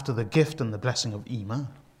after the gift and the blessing of Iman.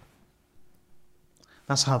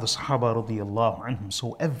 That's how the Sahaba radiallahu anhum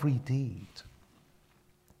saw every deed.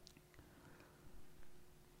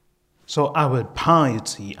 So our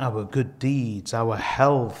piety, our good deeds, our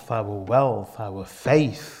health, our wealth, our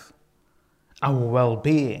faith, our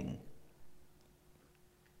well-being,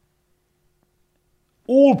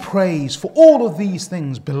 all praise for all of these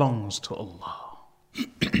things belongs to Allah.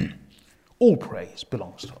 All praise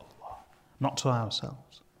belongs to Allah, not to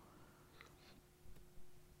ourselves.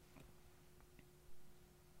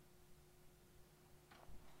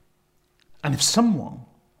 And if someone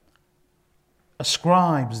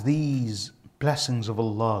ascribes these blessings of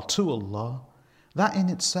Allah to Allah, that in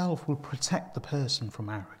itself will protect the person from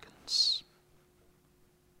arrogance.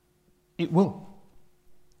 It will.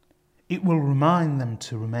 It will remind them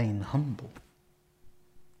to remain humble.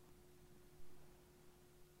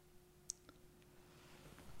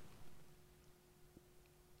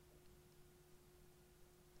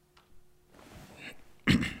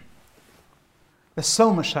 There's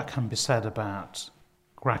so much that can be said about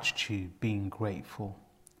gratitude, being grateful.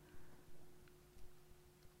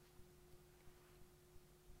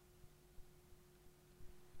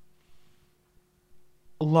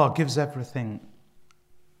 Allah gives everything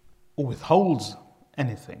or withholds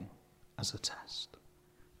anything as a test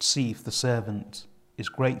to see if the servant is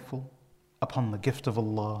grateful upon the gift of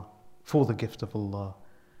Allah, for the gift of Allah,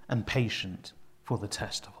 and patient for the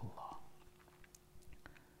test of Allah.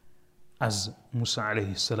 As Musa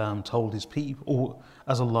alayhi salam told his people, or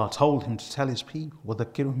as Allah told him to tell his people,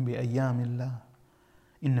 وَذَكِّرْهُمْ بِأَيَّامِ اللَّهِ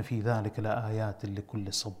إِنَّ فِي ذَلِكَ لَآيَاتٍ لِكُلِّ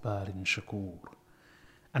صَبَّارٍ شَكُورٍ,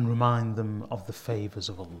 and remind them of the favors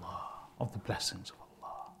of Allah, of the blessings of Allah.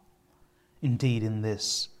 Indeed, in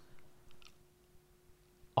this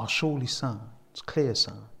are surely signs, clear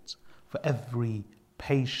signs, for every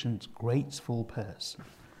patient, grateful person.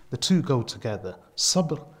 The two go together,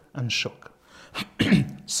 sabr and shukr.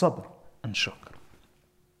 Sabr and shukr.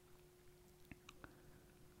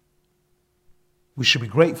 We should be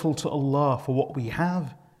grateful to Allah for what we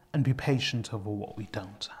have and be patient over what we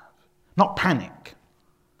don't have. Not panic,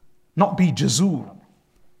 not be jazur.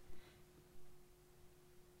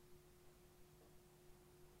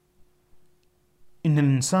 إن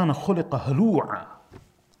الإنسان خلق هلوعا.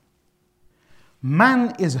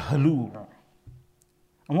 Man is halou'.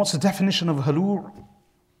 And what's the definition of halou'?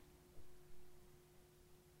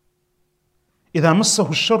 إذا مسه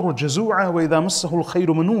الشر جزوعا وإذا مسه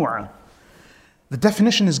الخير منوعا. The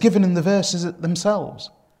definition is given in the verses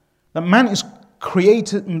themselves. That man is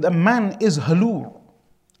created, that man is halou'.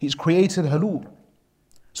 He's created halou'.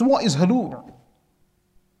 So what is halou'?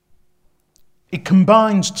 It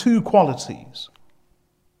combines two qualities.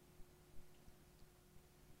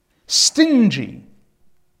 Stingy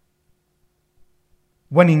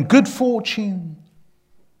when in good fortune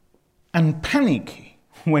and panicky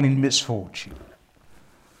when in misfortune.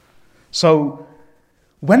 So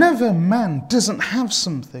whenever man doesn't have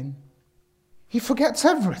something, he forgets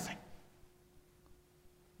everything.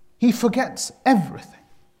 He forgets everything.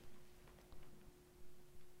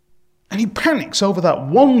 And he panics over that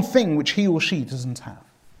one thing which he or she doesn't have.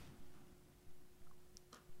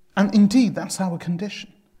 And indeed, that's our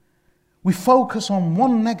condition. We focus on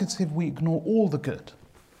one negative, we ignore all the good.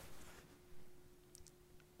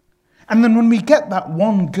 And then when we get that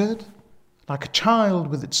one good, like a child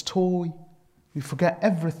with its toy, we forget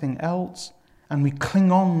everything else and we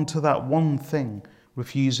cling on to that one thing,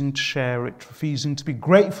 refusing to share it, refusing to be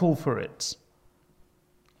grateful for it.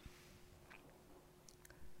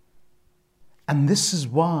 And this is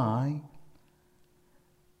why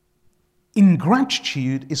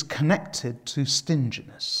ingratitude is connected to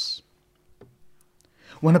stinginess.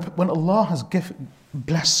 When Allah has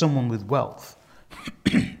blessed someone with wealth,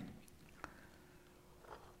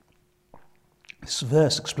 this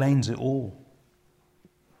verse explains it all.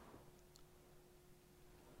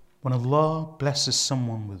 When Allah blesses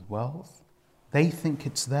someone with wealth, they think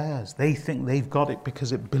it's theirs. They think they've got it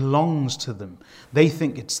because it belongs to them. They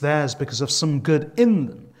think it's theirs because of some good in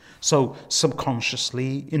them. So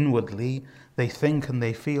subconsciously, inwardly, they think and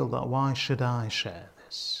they feel that, why should I share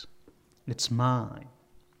this? It's mine.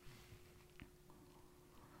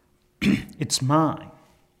 It's mine.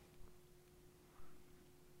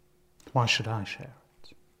 Why should I share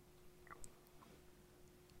it?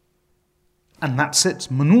 And that's it.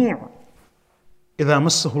 Manu'. إِذَا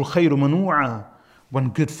مَسَّهُ الْخَيْرُ مَنُوعًا. When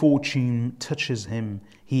good fortune touches him,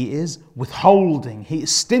 he is withholding, he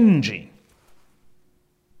is stingy.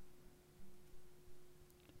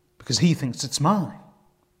 Because he thinks it's mine.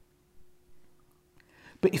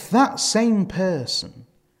 But if that same person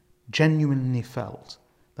genuinely felt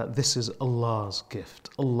that this is Allah's gift,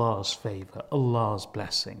 Allah's favour, Allah's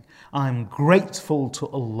blessing, I'm grateful to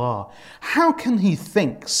Allah, how can he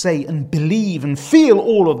think, say and believe and feel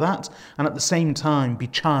all of that and at the same time be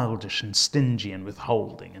childish and stingy and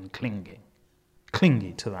withholding and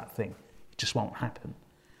clingy to that thing? It just won't happen.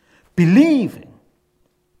 Believing,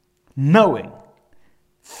 knowing,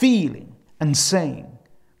 feeling and saying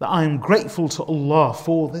that I am grateful to Allah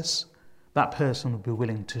for this, that person would be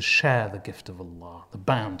willing to share the gift of Allah, the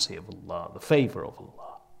bounty of Allah, the favour of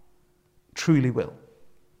Allah. Truly will.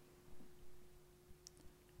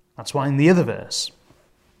 That's why in the other verse,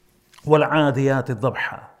 وَالْعَادِيَاتِ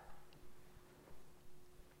الضَّبْحَ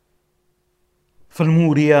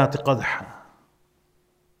فَالْمُورِيَاتِ قَدْحًا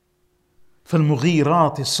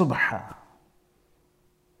فَالْمُغِيرَاتِ صُبْحًا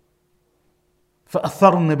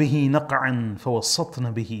فَأَثَرْنَ بِهِ نَقْعًا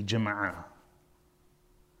فَوَسَّطْنَ بِهِ جَمْعًا.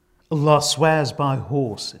 Allah swears by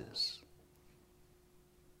horses.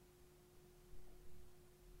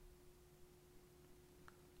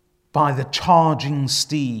 By the charging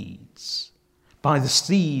steeds. By the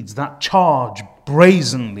steeds that charge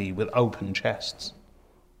brazenly with open chests.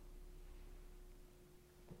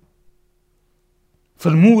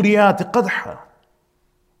 فَالْمُورِيَاتِ قَدْحًا.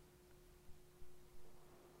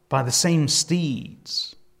 By the same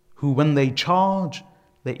steeds who, when they charge,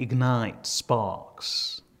 they ignite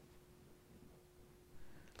sparks.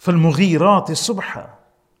 فَالْمُغِيرَاتِ صُبْحًا.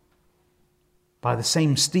 By the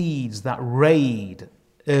same steeds that raid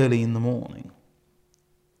early in the morning.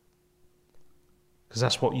 Because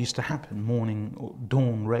that's what used to happen, morning or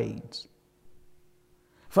dawn raids.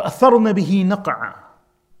 فَأَثَرْنَ بِهِ نَقْعًا.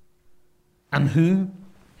 And who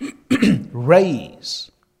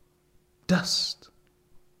raise dust.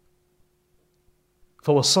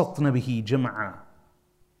 فَوَسَطْنَ بِهِ جَمْعًا.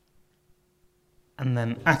 And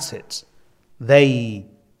then at it, they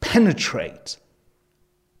penetrate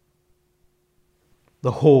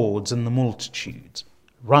the hordes and the multitudes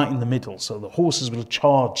right in the middle. So the horses will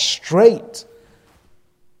charge straight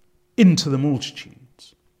into the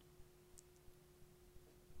multitudes.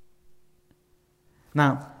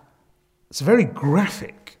 Now, it's a very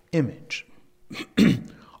graphic image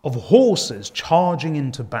of horses charging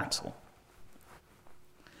into battle.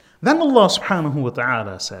 Then Allah subhanahu wa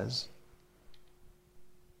ta'ala says,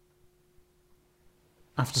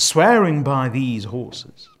 after swearing by these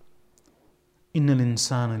horses, إِنَّ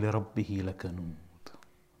الْإِنسَانَ لِرَبِّهِ لَكَنُودٌ.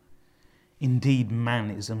 Indeed,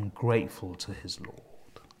 man is ungrateful to his Lord.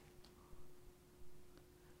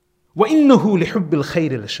 وَإِنَّهُ لِحُبِّ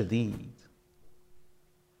الْخَيْرِ لَشَدِيدٌ.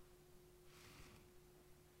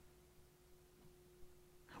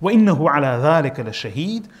 وَإِنَّهُ عَلَى ذَلِكَ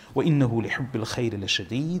لَشَهِيدٌ وَإِنَّهُ لِحُبِّ الْخَيْرِ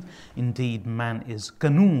لَشَدِيدٌ. Indeed, man is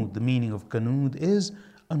ganud. The meaning of ganud is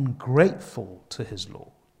ungrateful to his Lord,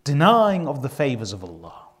 denying of the favours of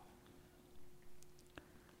Allah.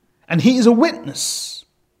 And he is a witness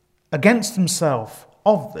against himself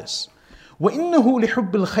of this. وَإِنَّهُ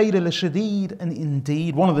لِحُبِّ الْخَيْرِ لَشَدِيدٌ. And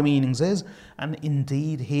indeed, one of the meanings is, and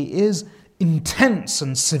indeed he is intense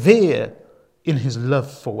and severe in his love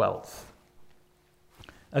for wealth.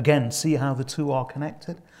 Again, see how the two are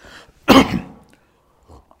connected?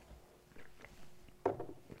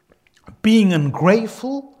 Being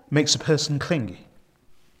ungrateful makes a person clingy.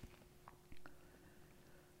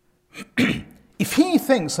 If he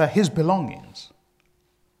thinks that his belongings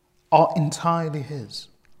are entirely his,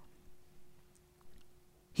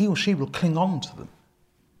 he or she will cling on to them.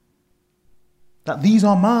 That these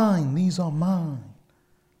are mine, these are mine,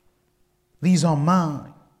 these are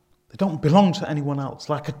mine. They don't belong to anyone else.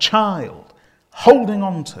 Like a child, holding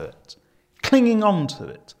on to it, clinging on to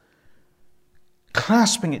it,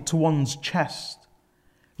 clasping it to one's chest,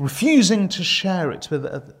 refusing to share it with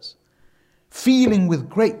others, feeling with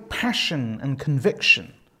great passion and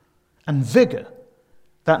conviction and vigour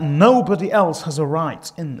that nobody else has a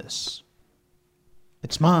right in this.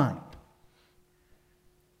 It's mine.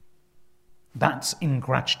 That's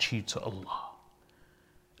ingratitude to Allah.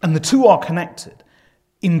 And the two are connected.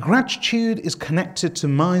 Ingratitude is connected to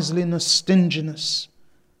miserliness, stinginess,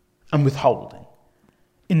 and withholding.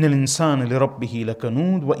 إن الإنسان لربه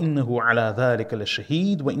لكنود وإنه على ذلك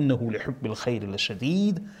لشهيد وإنه لحب الخير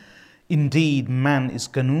لشديد. Indeed, man is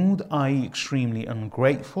kanud, i.e. extremely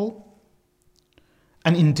ungrateful.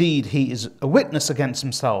 And indeed, he is a witness against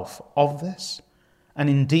himself of this. And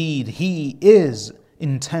indeed, he is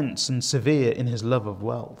intense and severe in his love of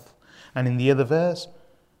wealth. And in the other verse,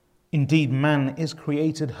 indeed, man is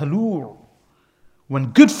created halur. When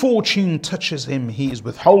good fortune touches him, he is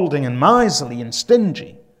withholding and miserly and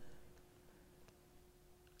stingy.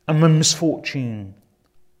 And when misfortune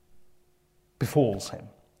befalls him,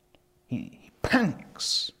 he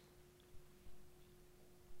panics.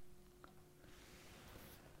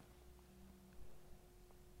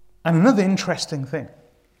 And another interesting thing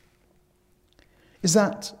is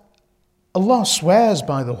that Allah swears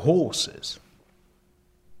by the horses,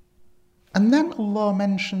 and then Allah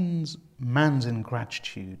mentions man's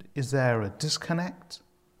ingratitude. Is there a disconnect?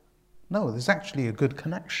 No, there's actually a good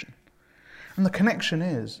connection. And the connection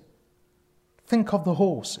is, think of the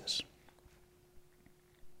horses.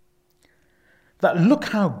 That look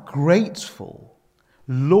how grateful,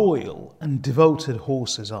 loyal, and devoted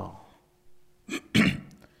horses are.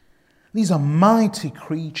 These are mighty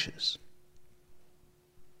creatures.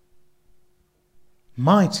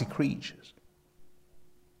 Mighty creatures.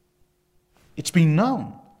 It's been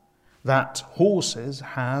known that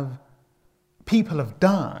people have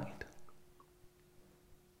died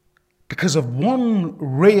because of one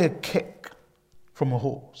rear kick from a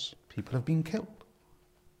horse. People have been killed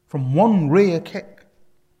from one rear kick.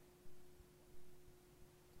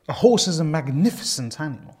 A horse is a magnificent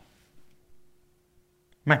animal.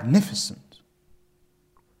 Magnificent.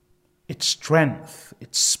 Its strength,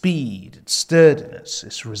 its speed, its sturdiness,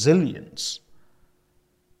 its resilience.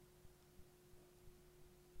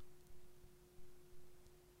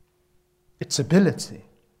 Its ability.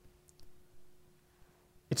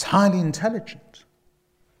 It's highly intelligent.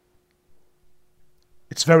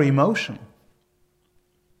 It's very emotional.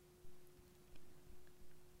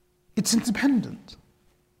 It's independent.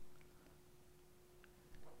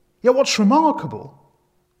 Yet what's remarkable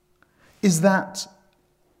is that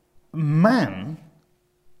man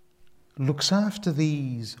looks after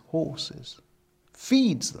these horses,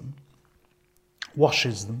 feeds them,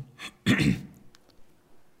 washes them,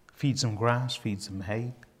 feeds them grass, feeds them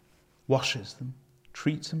hay, washes them,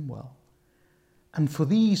 treats them well. And for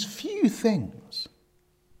these few things,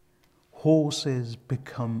 horses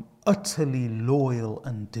become utterly loyal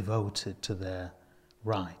and devoted to their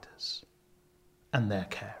riders and their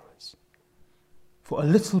carers. For a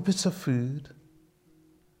little bit of food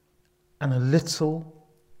and a little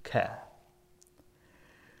care.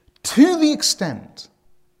 To the extent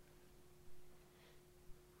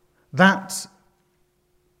that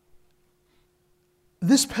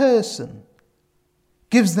this person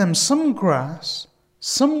gives them some grass,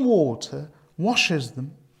 some water, washes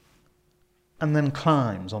them, and then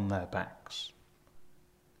climbs on their backs.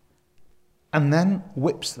 And then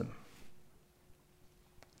whips them,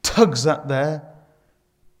 tugs at their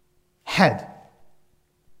head,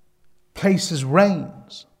 places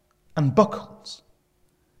reins and buckles,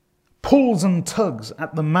 pulls and tugs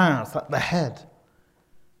at the mouth, at the head,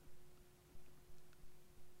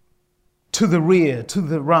 to the rear, to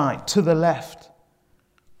the right, to the left,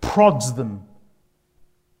 prods them,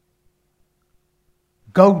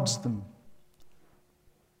 goads them,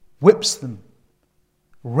 whips them,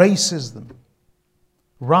 races them,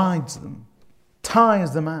 rides them,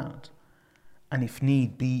 tires them out, and if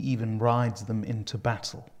need be, even rides them into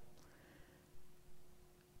battle.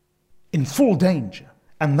 In full danger.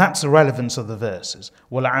 And that's the relevance of the verses.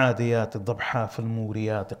 وَالْعَادِيَاتِ الضَّبْحَا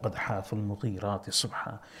فَالْمُورِيَاتِ قَدْحَا فَالْمُغِيرَاتِ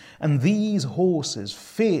صُبْحًا. And these horses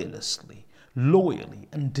fearlessly, loyally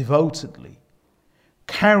and devotedly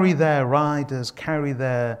carry their riders, carry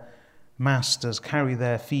their masters, carry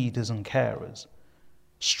their feeders and carers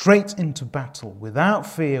straight into battle without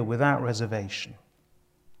fear, without reservation,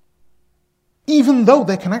 even though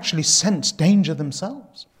they can actually sense danger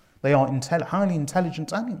themselves. They are highly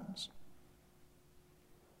intelligent animals.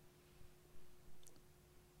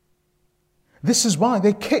 This is why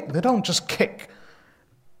they kick. They don't just kick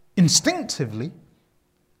instinctively.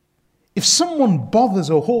 If someone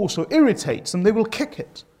bothers a horse or irritates them, they will kick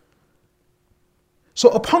it. So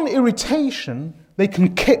upon irritation, they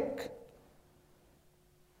can kick.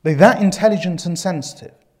 They're that intelligent and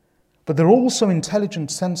sensitive. But they're also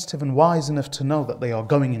intelligent, sensitive, and wise enough to know that they are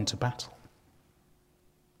going into battle.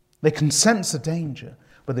 They can sense a danger,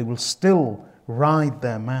 but they will still ride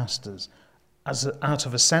their masters out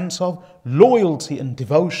of a sense of loyalty and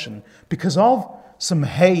devotion because of some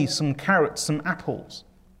hay, some carrots, some apples,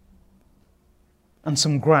 and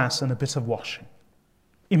some grass and a bit of washing.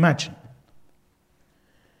 Imagine.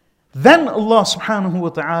 Then Allah subhanahu wa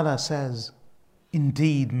ta'ala says,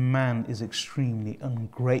 indeed man is extremely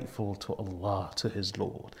ungrateful to Allah, to his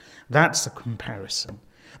Lord. That's a comparison.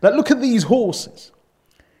 That look at these horses,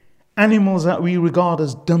 animals that we regard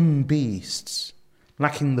as dumb beasts,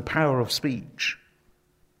 lacking the power of speech.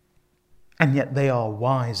 And yet they are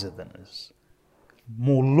wiser than us,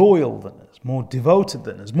 more loyal than us, more devoted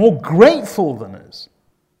than us, more grateful than us.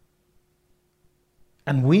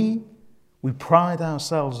 And we pride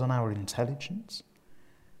ourselves on our intelligence.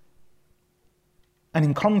 And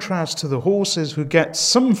in contrast to the horses who get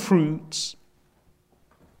some fruits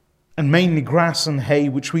and mainly grass and hay,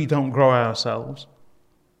 which we don't grow ourselves,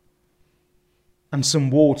 and some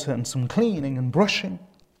water and some cleaning and brushing.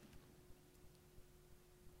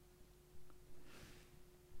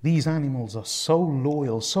 These animals are so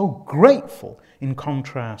loyal, so grateful in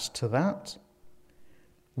contrast to that.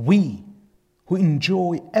 We, who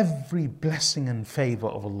enjoy every blessing and favor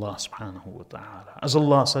of Allah subhanahu wa ta'ala. As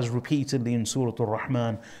Allah says repeatedly in Surah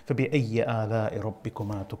Al-Rahman, فَبِأَيِّ آلَاءِ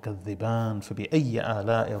رَبِّكُمَا تُكَذِّبَانِ فَبِأَيِّ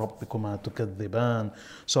آلَاءِ رَبِّكُمَا تُكَذِّبَانِ.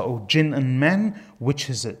 So, O jinn and men, which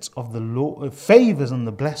is it of the favors and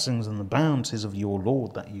the blessings and the bounties of your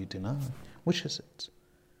Lord that you deny? Which is it?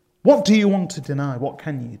 What do you want to deny? What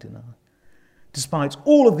can you deny? Despite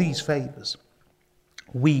all of these favors,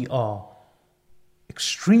 we are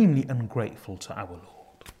extremely ungrateful to our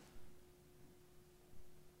Lord.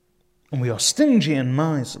 And we are stingy and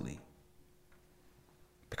miserly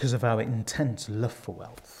because of our intense love for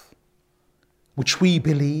wealth, which we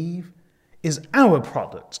believe is our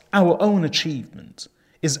product, our own achievement,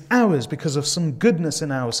 is ours because of some goodness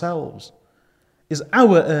in ourselves, is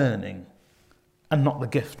our earning and not the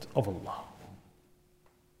gift of Allah,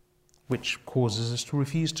 which causes us to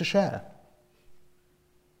refuse to share.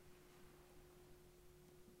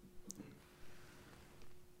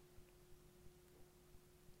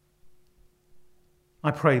 I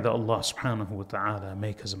pray that Allah subhanahu wa ta'ala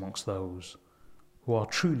make us amongst those who are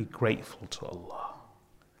truly grateful to Allah,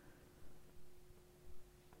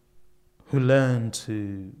 who learn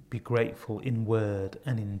to be grateful in word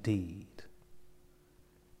and in deed.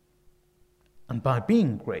 And by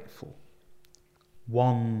being grateful,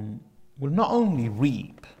 one will not only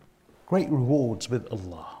reap great rewards with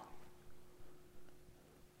Allah,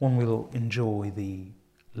 one will enjoy the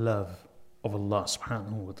love of Allah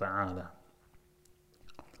subhanahu wa ta'ala.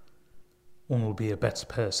 One will be a better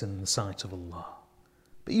person in the sight of Allah.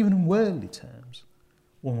 But even in worldly terms,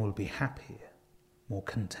 one will be happier, more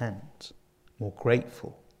content, more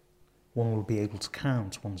grateful. One will be able to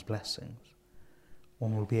count one's blessings.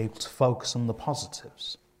 One will be able to focus on the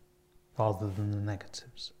positives rather than the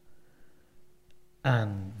negatives,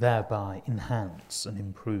 and thereby enhance and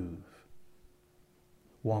improve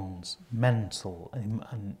one's mental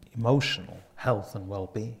and emotional health and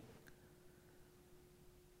well-being.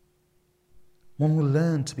 One will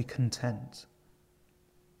learn to be content.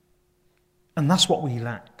 And that's what we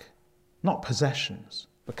lack. Not possessions,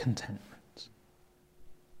 but contentment.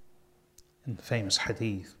 In the famous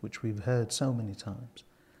hadith, which we've heard so many times,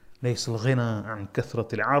 ليس الغنى عن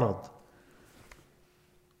كثرة العرض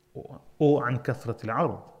أو عن كثرة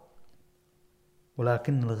العرض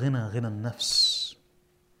ولكن الغنى غنى النفس.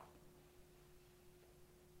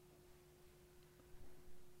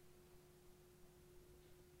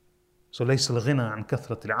 So ليس الغنى عن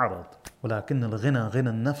كثرة العرض ولكن الغنى غنى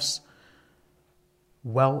النفس.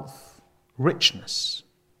 Wealth, richness,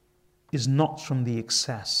 is not from the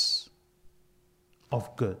excess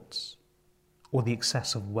of goods or the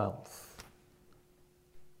excess of wealth.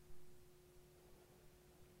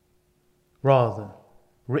 Rather,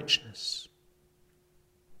 richness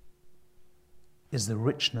is the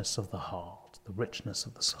richness of the heart. the richness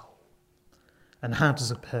of the soul. And how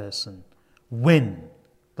does a person win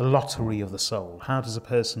the lottery of the soul? How does a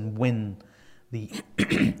person win the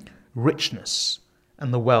richness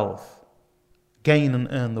and the wealth, gain and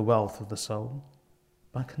earn the wealth of the soul?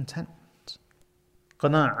 By contentment.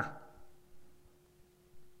 Qana'ah.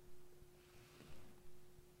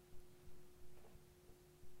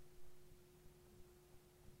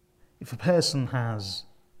 If a person has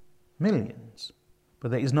millions, but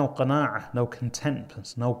there is no qana'ah, no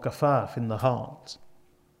contentment, no kafaf in the heart,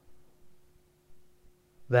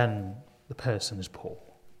 then the person is poor.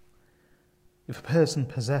 If a person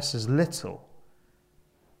possesses little,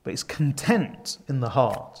 but is content in the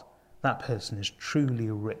heart, that person is truly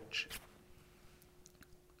rich.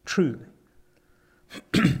 Truly.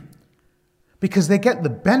 Because they get the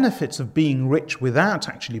benefits of being rich without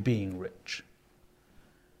actually being rich.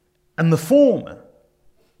 And the former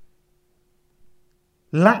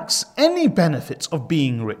lacks any benefits of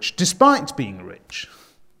being rich, despite being rich.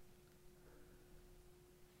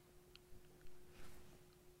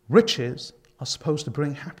 Riches are supposed to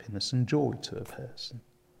bring happiness and joy to a person.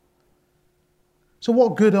 So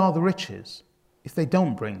what good are the riches if they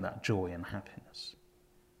don't bring that joy and happiness?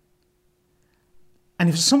 And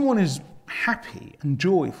if someone is happy and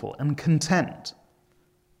joyful and content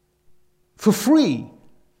for free,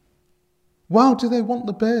 why do they want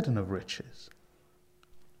the burden of riches?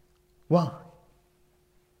 Why?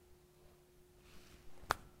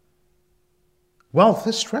 Wealth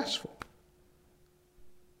is stressful.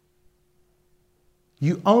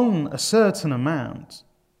 You own a certain amount,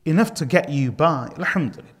 enough to get you by,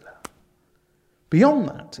 alhamdulillah. Beyond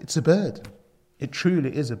that, it's a burden. It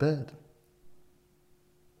truly is a burden.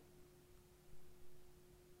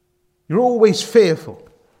 You're always fearful.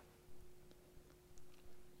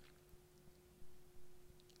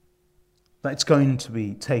 That it's going to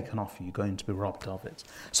be taken off you, going to be robbed of it.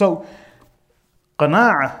 So,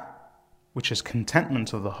 qana'ah, which is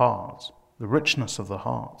contentment of the heart, the richness of the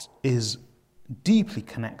heart, is deeply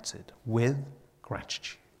connected with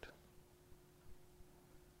gratitude.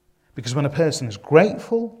 Because when a person is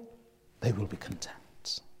grateful, they will be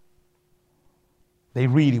content. They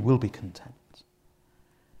really will be content.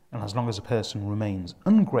 And as long as a person remains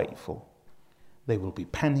ungrateful, they will be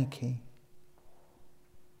panicky,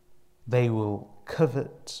 they will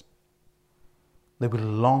covet, they will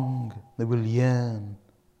long, they will yearn,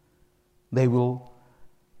 they will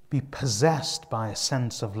be possessed by a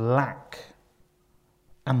sense of lack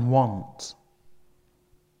and want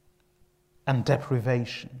and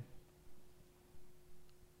deprivation,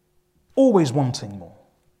 always wanting more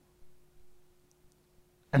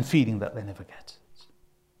and feeling that they never get it,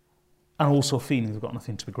 and also feeling they've got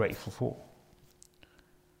nothing to be grateful for.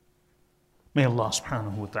 May Allah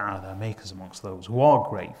subhanahu wa ta'ala make us amongst those who are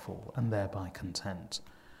grateful and thereby content,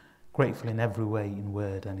 grateful in every way, in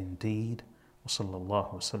word and in deed. وصلى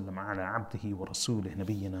الله وسلم على عبده ورسوله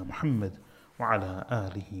نبينا محمد وعلى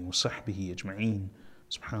آله وصحبه أجمعين.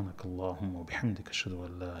 سبحانك اللهم وبحمدك أشهد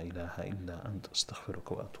أن لا إله إلا أنت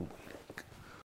أستغفرك وأتوب إليك.